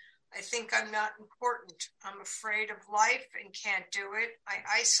 I think I'm not important. I'm afraid of life and can't do it. I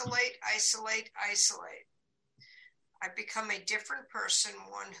isolate. I become a different person,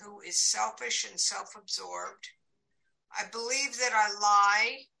 one who is selfish and self-absorbed. I believe that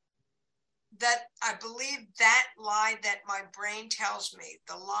lie that my brain tells me,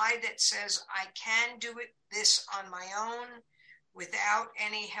 the lie that says I can do this on my own without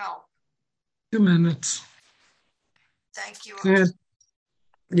any help. 2 minutes. Thank you.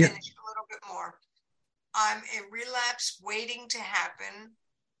 Yeah. Finish a little bit more. I'm a relapse waiting to happen.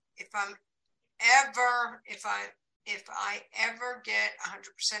 If if I ever get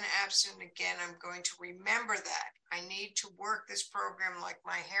 100% abstinent again, I'm going to remember that. I need to work this program like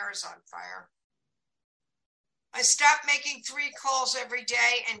my hair is on fire. I stopped making 3 calls every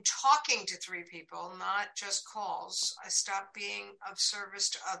day and talking to 3 people, not just calls. I stopped being of service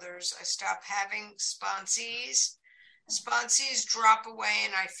to others. I stopped having sponsees. Sponsees drop away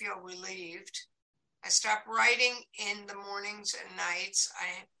and I feel relieved. I stopped writing in the mornings and nights.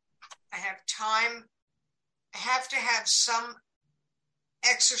 I have time. I have to have some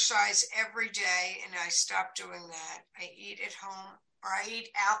exercise every day, and I stopped doing that. I eat at home, or I eat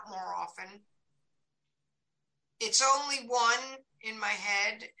out more often. It's only 1 in my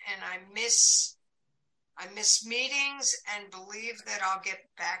head, and I miss meetings and believe that I'll get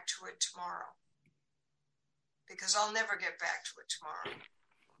back to it tomorrow, because I'll never get back to it tomorrow.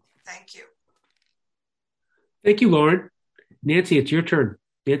 Thank you. Thank you, Lauren. Nancy, it's your turn.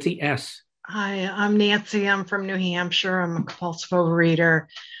 Nancy S. Hi, I'm Nancy. I'm from New Hampshire. I'm a compulsive overeater.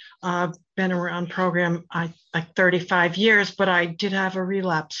 I've been around program like 35 years, but I did have a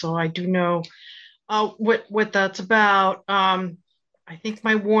relapse, so I do know what that's about. I think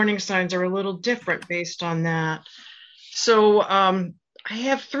my warning signs are a little different based on that. So I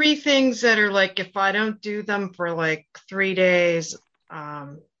have 3 things that are like, if I don't do them for like 3 days,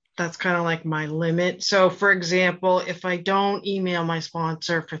 that's kind of like my limit. So for example, if I don't email my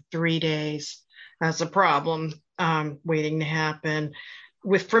sponsor for 3 days, that's a problem waiting to happen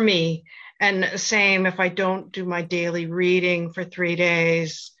for me. And same if I don't do my daily reading for 3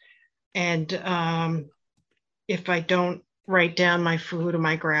 days, and if I don't write down my food or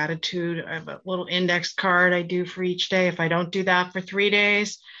my gratitude, I have a little index card I do for each day. If I don't do that for 3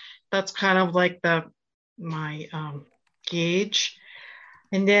 days, that's kind of like my gauge.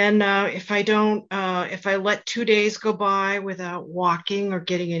 And then if I let 2 days go by without walking or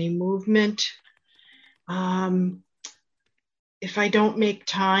getting any movement, if I don't make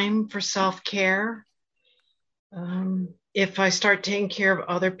time for self-care, if I start taking care of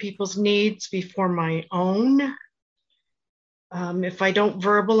other people's needs before my own, if I don't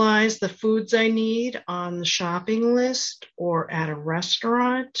verbalize the foods I need on the shopping list or at a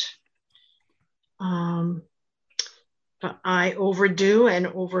restaurant, I overdo and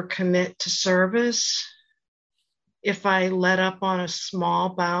overcommit to service, if I let up on a small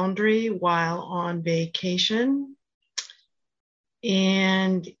boundary while on vacation,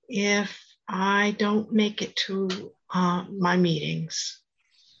 and if I don't make it to my meetings.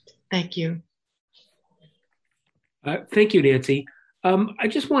 Thank you. Thank you, Nancy. I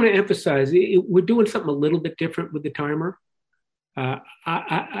just want to emphasize, we're doing something a little bit different with the timer.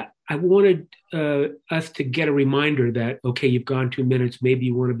 I wanted us to get a reminder that, okay, you've gone 2 minutes, maybe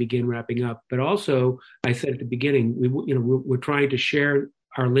you want to begin wrapping up. But also, I said at the beginning, we're trying to share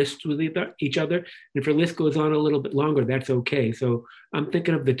our lists with each other. And if your list goes on a little bit longer, that's okay. So I'm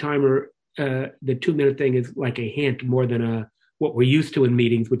thinking of the timer, the 2 minute thing is like a hint more than what we're used to in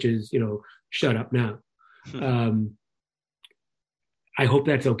meetings, which is, shut up now. I hope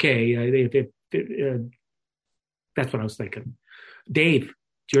that's okay. That's what I was thinking. Dave,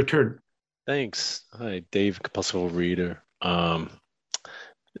 it's your turn. Thanks. Hi, Dave, compulsive reader. It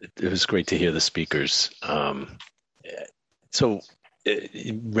was great to hear the speakers. So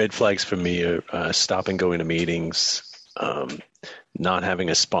red flags for me are stopping going to meetings, not having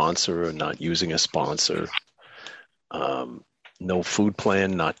a sponsor or not using a sponsor, no food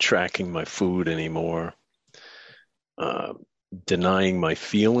plan, not tracking my food anymore, denying my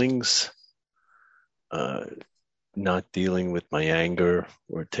feelings, not dealing with my anger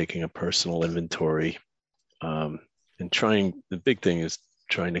or taking a personal inventory, and the big thing is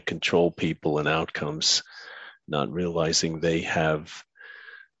trying to control people and outcomes, not realizing they have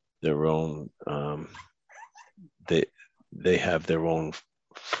their own, they have their own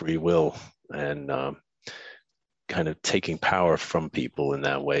free will, and kind of taking power from people in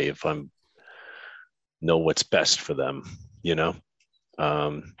that way if I'm know what's best for them,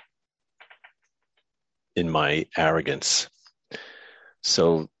 in my arrogance.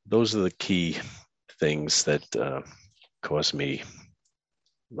 So those are the key things that cause me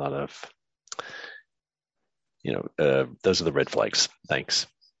a lot of, those are the red flags. Thanks.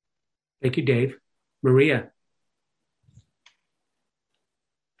 Thank you, Dave. Maria.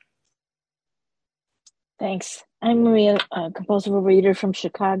 Thanks. I'm Maria, a compulsive overeater from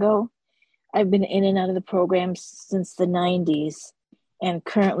Chicago. I've been in and out of the program since the 90s, and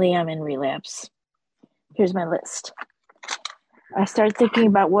currently I'm in relapse. Here's my list. I start thinking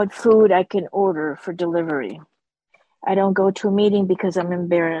about what food I can order for delivery. I don't go to a meeting because I'm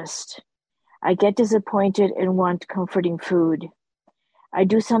embarrassed. I get disappointed and want comforting food. I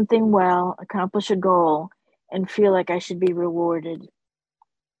do something well, accomplish a goal, and feel like I should be rewarded.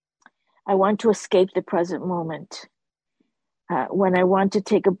 I want to escape the present moment. When I want to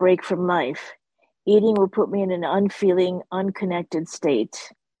take a break from life, eating will put me in an unfeeling, unconnected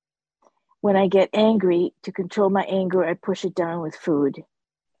state. When I get angry, to control my anger, I push it down with food.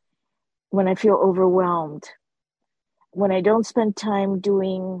 When I feel overwhelmed, when I don't spend time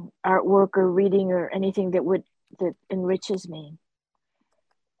doing artwork or reading or anything that enriches me.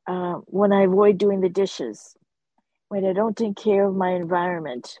 When I avoid doing the dishes, when I don't take care of my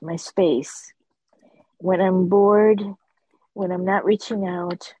environment, my space, when I'm bored, when I'm not reaching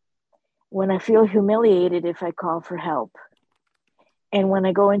out, when I feel humiliated if I call for help, and when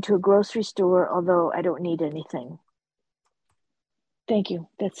I go into a grocery store, although I don't need anything. Thank you.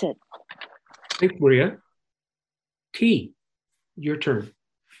 That's it. Thanks, Maria. T, your turn.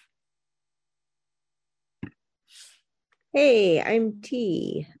 Hey, I'm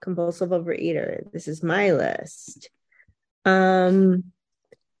T, compulsive overeater. This is my list. Not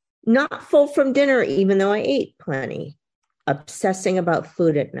full from dinner, even though I ate plenty. Obsessing about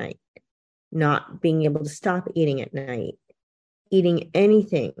food at night. Not being able to stop eating at night. Eating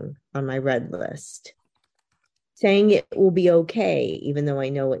anything on my red list. Saying it will be okay, even though I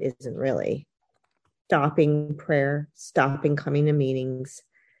know it isn't really. Stopping prayer. Stopping coming to meetings.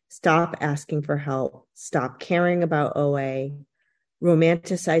 Stop asking for help. Stop caring about OA.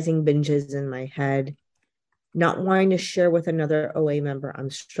 Romanticizing binges in my head. Not wanting to share with another OA member I'm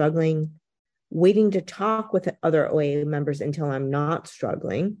struggling. Waiting to talk with other OA members until I'm not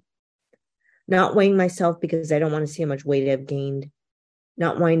struggling. Not weighing myself because I don't want to see how much weight I've gained.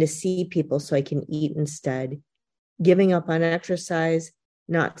 Not wanting to see people so I can eat instead. Giving up on exercise.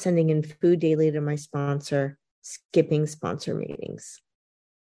 Not sending in food daily to my sponsor. Skipping sponsor meetings.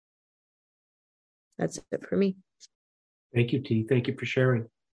 That's it for me. Thank you, T. Thank you for sharing.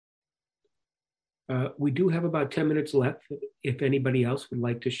 We do have about 10 minutes left. If anybody else would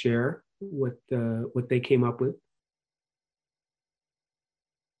like to share what they came up with.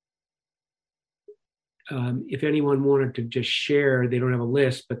 If anyone wanted to just share, they don't have a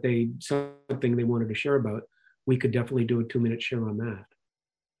list, but something they wanted to share about, we could definitely do a 2-minute share on that.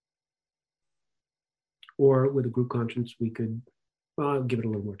 Or with a group conscience, we could give it a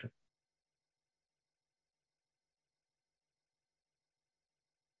little more time.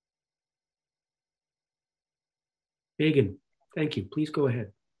 Megan, thank you. Please go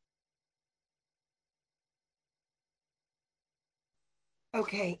ahead.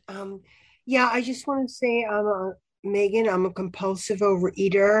 Okay. Yeah, I just want to say Megan. I'm a compulsive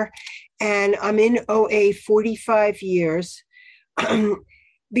overeater, and I'm in OA 45 years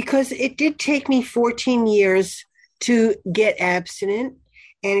because it did take me 14 years to get abstinent,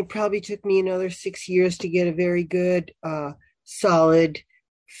 and it probably took me another 6 years to get a very good, solid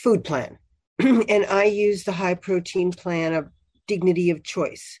food plan. And I use the high protein plan of Dignity of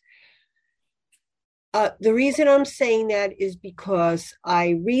Choice. The reason I'm saying that is because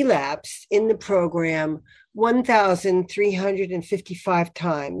I relapsed in the program 1,355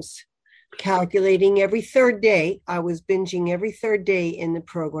 times, calculating every third day. I was binging every third day in the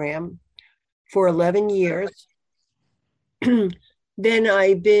program for 11 years. Then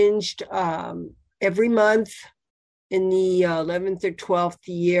I binged every month in the 11th or 12th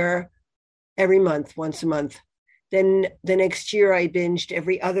year, every month, once a month. Then the next year I binged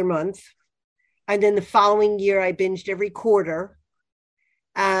every other month. And then the following year I binged every quarter.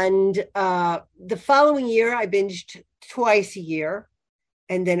 And the following year I binged twice a year.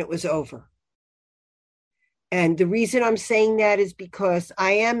 And then it was over. And the reason I'm saying that is because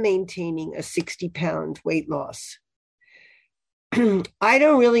I am maintaining a 60-pound weight loss. I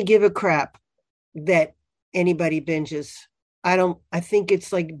don't really give a crap that anybody binges. I think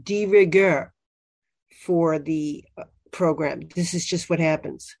it's like de rigueur for the program. This is just what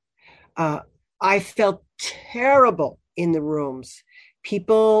happens. I felt terrible in the rooms.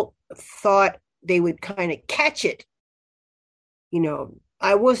 People thought they would kind of catch it. You know,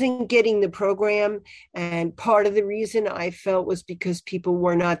 I wasn't getting the program. And part of the reason I felt was because people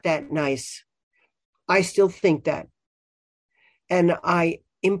were not that nice. I still think that. And I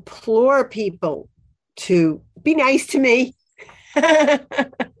implore people to be nice to me. I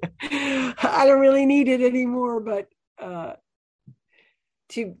don't really need it anymore, but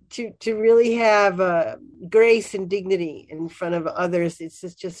to really have grace and dignity in front of others, it's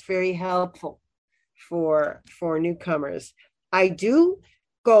just very helpful for newcomers. I do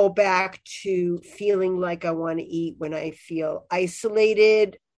go back to feeling like I want to eat when I feel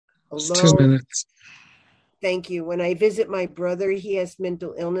isolated, alone. 2 minutes. Thank you. When I visit my brother, he has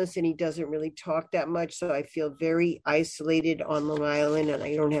mental illness and he doesn't really talk that much. So I feel very isolated on Long Island and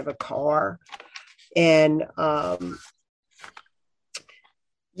I don't have a car. And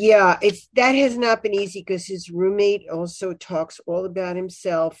yeah, that has not been easy because his roommate also talks all about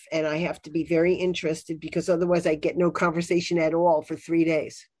himself, and I have to be very interested because otherwise I get no conversation at all for 3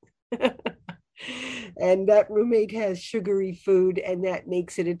 days. And that roommate has sugary food, and that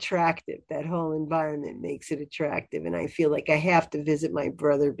makes it attractive. That whole environment makes it attractive. And I feel like I have to visit my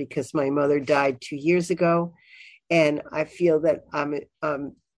brother because my mother died 2 years ago. And I feel that I'm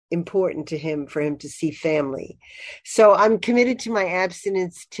important to him for him to see family. So I'm committed to my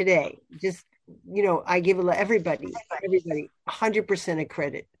abstinence today. Just, I give everybody 100% of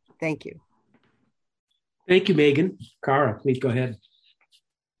credit. Thank you. Thank you, Megan. Cara, please go ahead.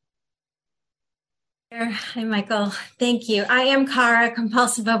 Hi, Michael. Thank you. I am Cara,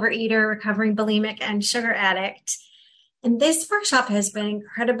 compulsive overeater, recovering bulimic and sugar addict. And this workshop has been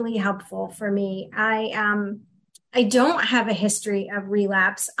incredibly helpful for me. I don't have a history of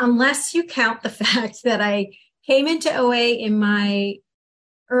relapse unless you count the fact that I came into OA in my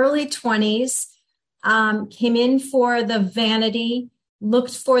early 20s, came in for the vanity,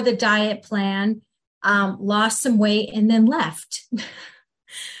 looked for the diet plan, lost some weight, and then left.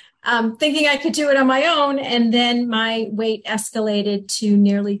 Thinking I could do it on my own, and then my weight escalated to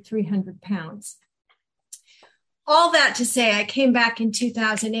nearly 300 pounds. All that to say, I came back in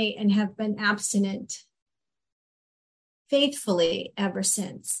 2008 and have been abstinent faithfully ever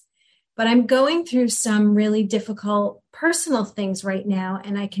since. But I'm going through some really difficult personal things right now,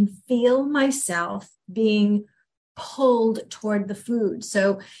 and I can feel myself being pulled toward the food.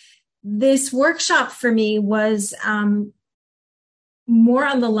 So this workshop for me was more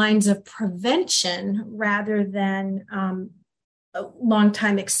on the lines of prevention rather than a long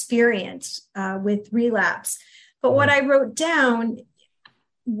time experience with relapse. But what I wrote down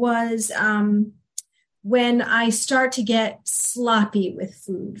was when I start to get sloppy with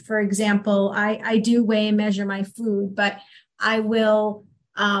food. For example, I do weigh and measure my food, but I will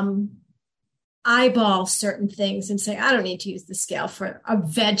eyeball certain things and say, I don't need to use the scale for a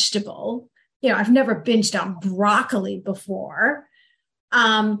vegetable. I've never binged on broccoli before.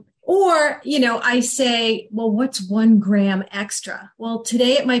 Or, I say, well, what's 1 gram extra? Well,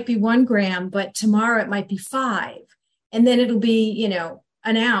 today it might be 1 gram, but tomorrow it might be 5. And then it'll be,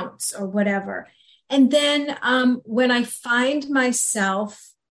 an ounce or whatever. And then when I find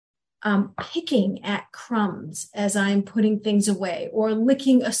myself picking at crumbs as I'm putting things away or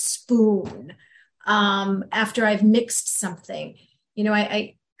licking a spoon after I've mixed something,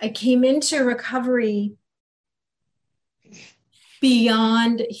 I came into recovery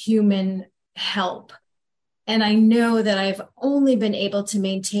beyond human help. And I know that I've only been able to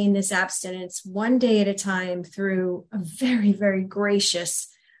maintain this abstinence one day at a time through a very, very gracious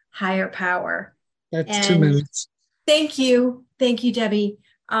higher power. That's 2 minutes. Thank you. Thank you, Debbie.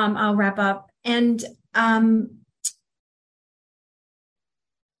 I'll wrap up. And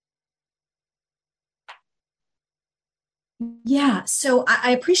so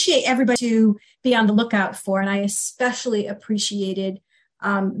I appreciate everybody to be on the lookout for, and I especially appreciated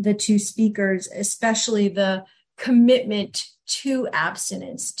the 2 speakers, especially the commitment to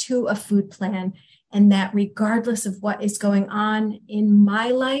abstinence, to a food plan, and that regardless of what is going on in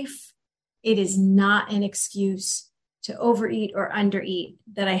my life, it is not an excuse to overeat or undereat,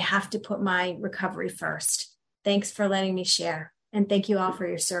 that I have to put my recovery first. Thanks for letting me share, and thank you all for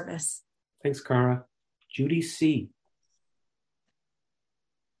your service. Thanks, Cara. Judy C.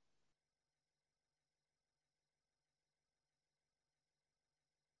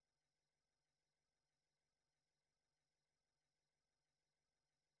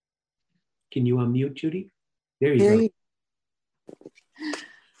 Can you unmute, Judy? There you go.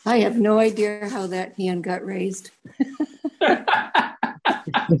 I have no idea how that hand got raised.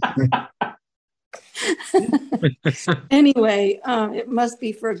 Anyway, it must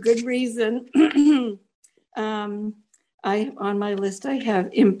be for a good reason. On my list, I have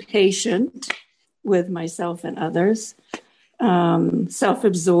impatient with myself and others,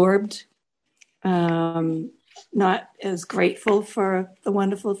 self-absorbed, not as grateful for the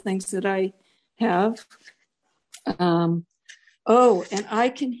wonderful things that I have. And I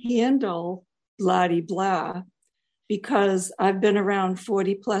can handle blah-de-blah because I've been around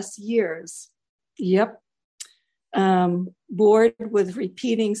 40 plus years. Yep. Bored with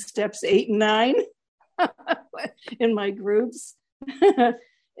repeating steps 8 and 9 in my groups.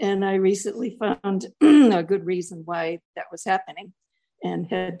 And I recently found a good reason why that was happening and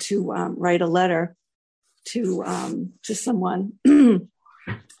had to write a letter to someone.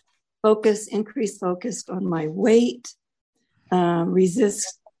 Increase focus on my weight,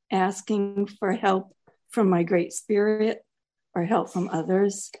 resist asking for help from my great spirit or help from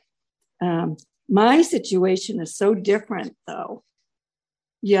others, My situation is so different, though.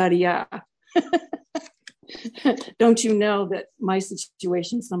 Yada, yada. Don't you know that my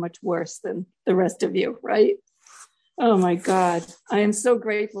situation is so much worse than the rest of you, right? Oh my God. I am so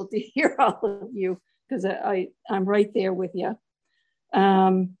grateful to hear all of you because I'm right there with you.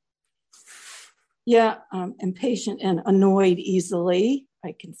 Impatient and annoyed easily.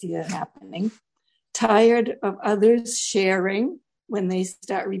 I can see that happening. Tired of others sharing when they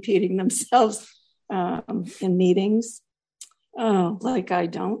start repeating themselves in meetings. Oh, like I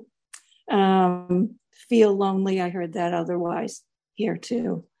don't. Feel lonely. I heard that otherwise here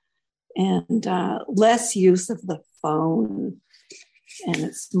too. And less use of the phone. And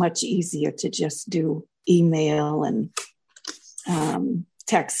it's much easier to just do email and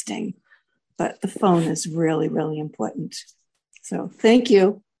texting. But the phone is really, really important. So thank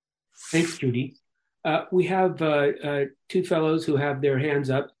you. Thanks, Judy. We have two fellows who have their hands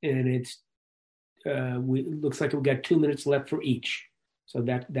up, and it's looks like we've got 2 minutes left for each. So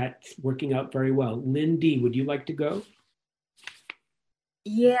that's working out very well. Lynn D., would you like to go?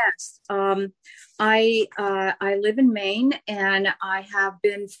 Yes. I live in Maine, and I have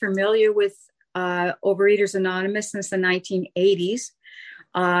been familiar with Overeaters Anonymous since the 1980s.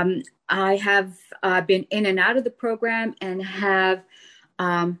 I have been in and out of the program and have,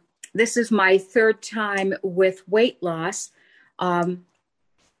 this is my third time with weight loss. And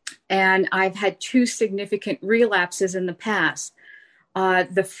I've had 2 significant relapses in the past.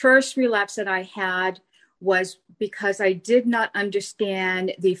 The first relapse that I had was because I did not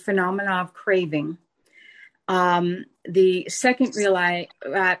understand the phenomena of craving. The second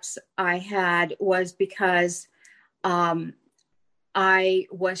relapse I had was because I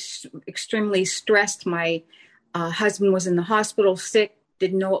was extremely stressed. My husband was in the hospital sick,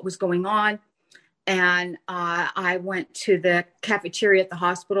 didn't know what was going on. And I went to the cafeteria at the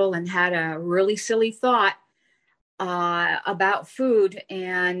hospital and had a really silly thought about food,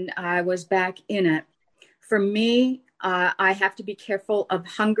 and I was back in it. For me, I have to be careful of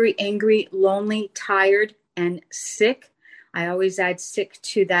hungry, angry, lonely, tired, and sick. I always add sick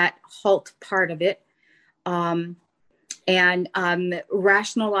to that halt part of it. And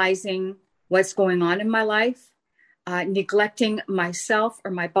rationalizing what's going on in my life, neglecting myself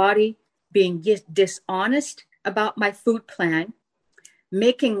or my body, being dishonest about my food plan,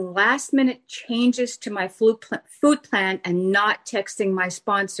 making last minute changes to my food plan and not texting my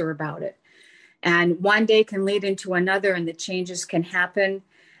sponsor about it. And one day can lead into another and the changes can happen,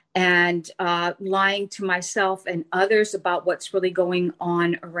 and lying to myself and others about what's really going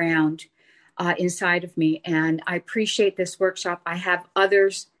on around inside of me. And I appreciate this workshop. I have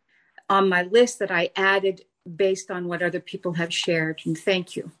others on my list that I added based on what other people have shared. And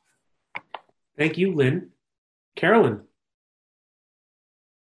thank you. Thank you, Lynn. Carolyn.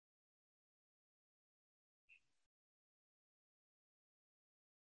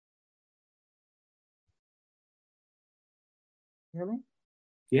 Hear me?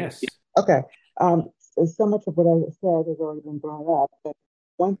 Yes. Okay. So much of what I said has already been brought up, but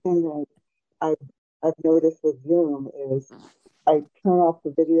one thing that I've noticed with Zoom is I turn off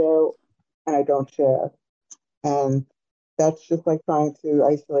the video and I don't share, and that's just like trying to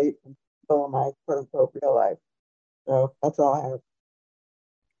isolate and control my quote unquote real life. So that's all I have.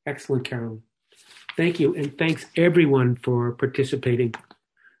 Excellent, Carolyn. Thank you, and thanks everyone for participating.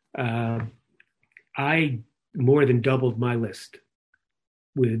 I more than doubled my list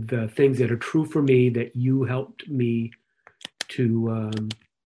with things that are true for me that you helped me to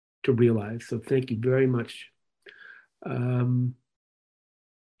realize. So thank you very much.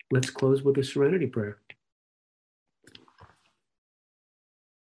 Let's close with a serenity prayer.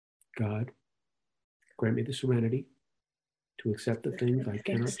 God, grant me the serenity to accept the things I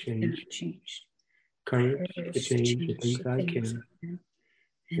cannot change, courage to change the things I can,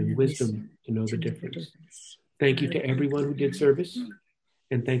 and wisdom to know the difference. Thank you to everyone who did service,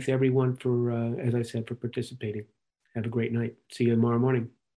 and thanks everyone for, as I said, for participating. Have a great night. See you tomorrow morning.